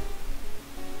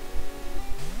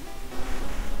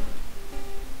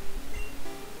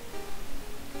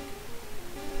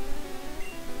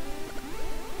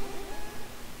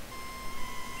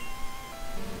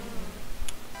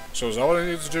 So is that what I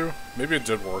need to do? Maybe it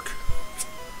did work.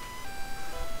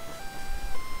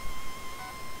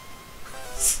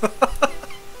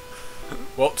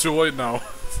 Well, too late now.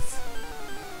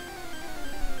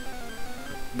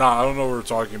 Nah, I don't know what we're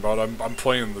talking about. I'm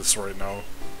playing this right now.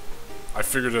 I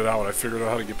figured it out. I figured out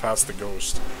how to get past the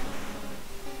ghost.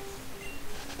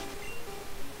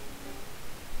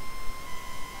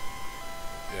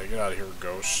 Yeah, get out of here,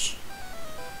 ghost.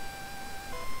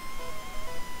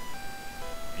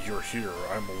 You're here.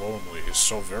 I'm lonely.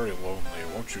 So very lonely.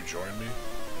 Won't you join me?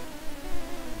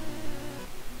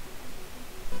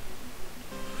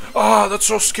 Ah, that's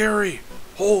so scary!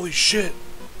 Holy shit!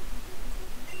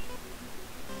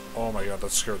 Oh my god,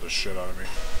 that scared the shit out of me.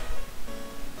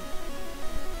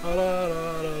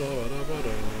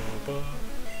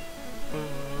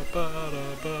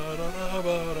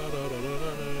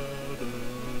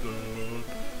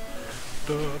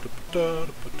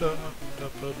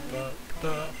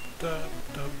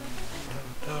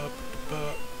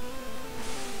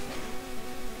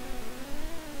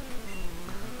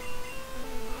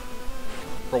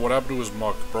 Bro, what happened to his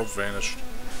muck? Bro vanished.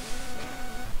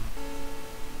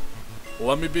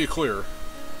 Let me be clear.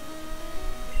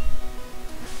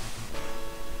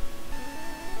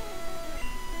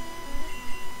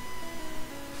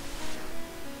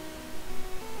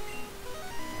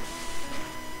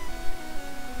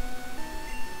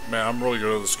 Man, I'm really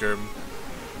good at this game.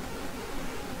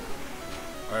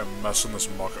 I am messing this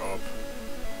muck up.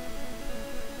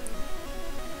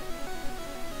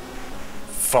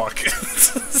 Fuck.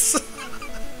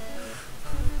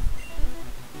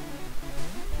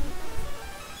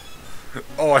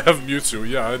 Oh, I have Mewtwo.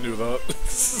 Yeah, I knew that.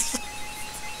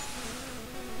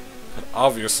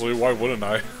 Obviously, why wouldn't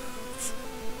I?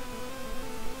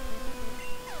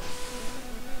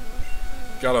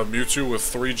 Got a Mewtwo with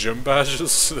 3 gym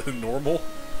badges in normal.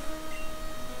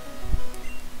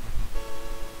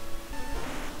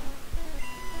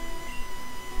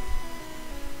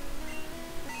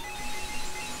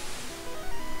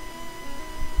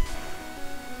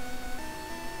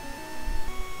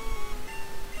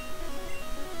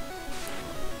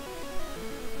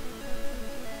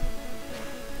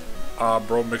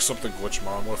 Bro, mix up the glitch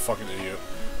mod. What a fucking idiot.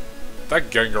 That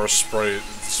Gengar spray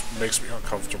makes me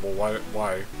uncomfortable. Why?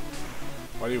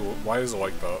 Why is it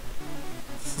like that?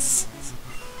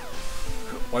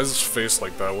 Why is his face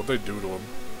like that? What'd they do to him?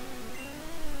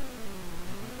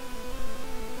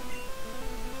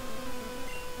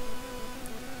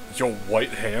 Yo, White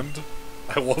Hand?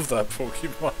 I love that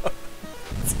Pokemon.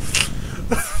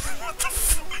 What the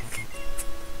fuck?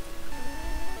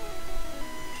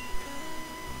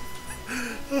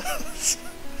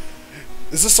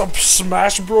 Is this some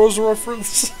Smash Bros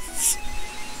reference?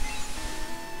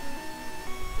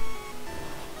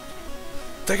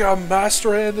 They got a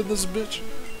Master Hand in this bitch.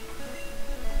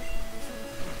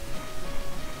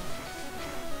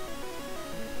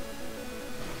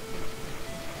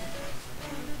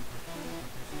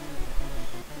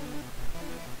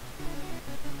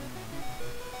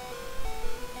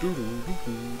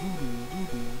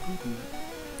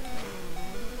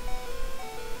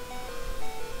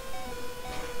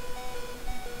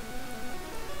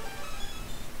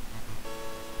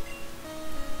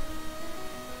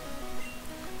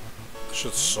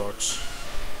 Shit sucks.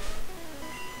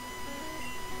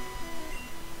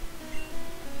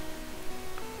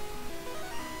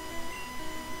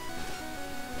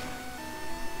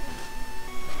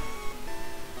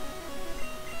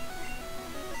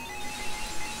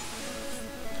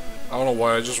 I don't know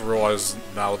why, I just realized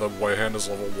now that White Hand is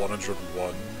level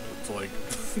 101. It's like...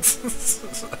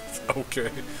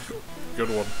 okay. Good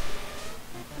one.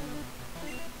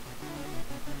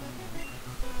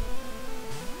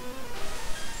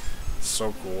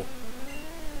 So cool.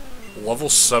 Level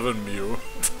 7 Mew.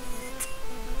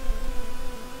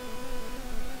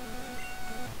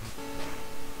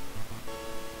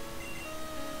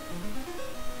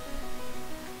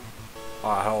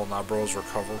 Ah, hell nah, bros,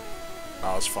 recover.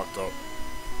 Ah, it's fucked up.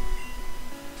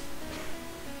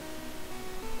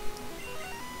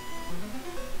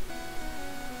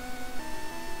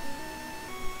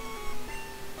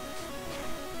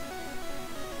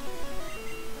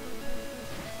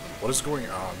 What is going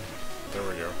on? There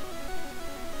we go.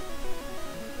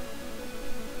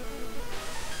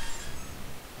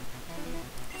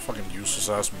 Fucking useless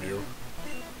ass Mew.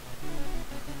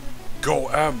 Go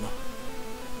M!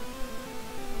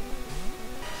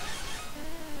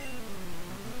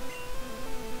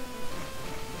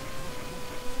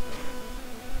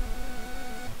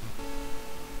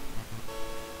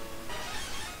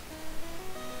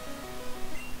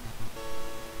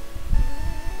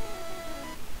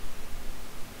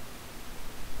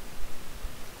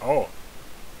 Oh.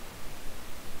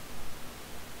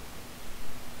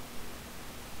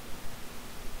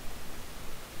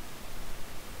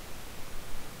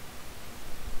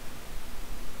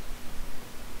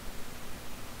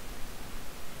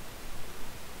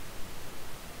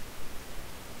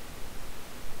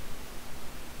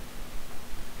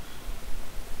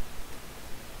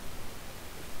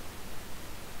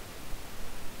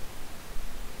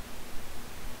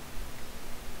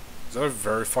 Is that a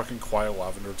very fucking quiet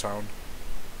Lavender Town?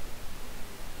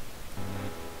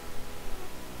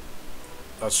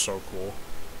 That's so cool.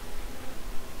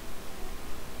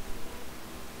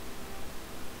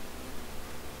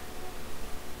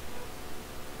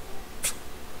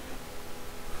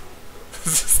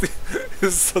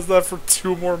 It says that for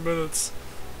 2 more minutes.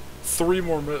 3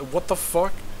 more minutes. What the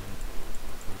fuck?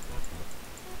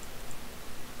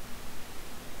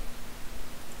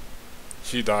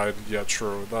 He died. Yeah,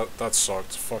 true. That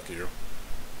sucked. Fuck you.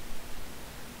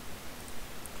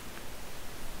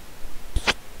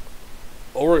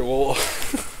 Alright, well...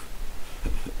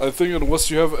 I think unless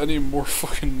you have any more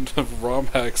fucking ROM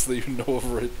hacks that you know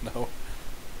of right now...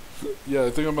 yeah, I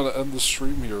think I'm gonna end the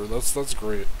stream here. That's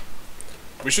great.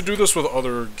 We should do this with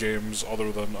other games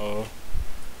other than,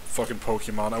 fucking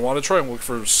Pokemon. I want to try and look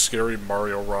for scary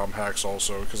Mario ROM hacks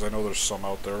also, because I know there's some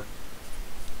out there.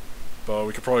 But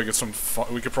we could probably get some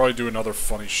fun. We could probably do another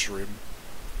funny stream.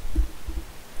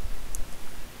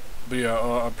 But yeah,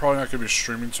 I'm probably not gonna be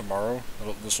streaming tomorrow.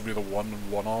 This will be the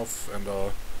one-off, and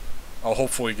I'll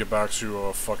hopefully get back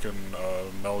to fucking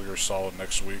Metal Gear Solid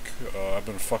next week. I've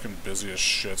been fucking busy as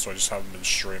shit, so I just haven't been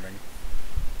streaming.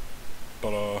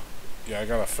 But yeah, I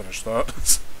gotta finish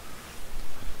that.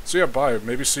 So yeah, bye.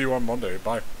 Maybe see you on Monday.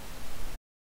 Bye.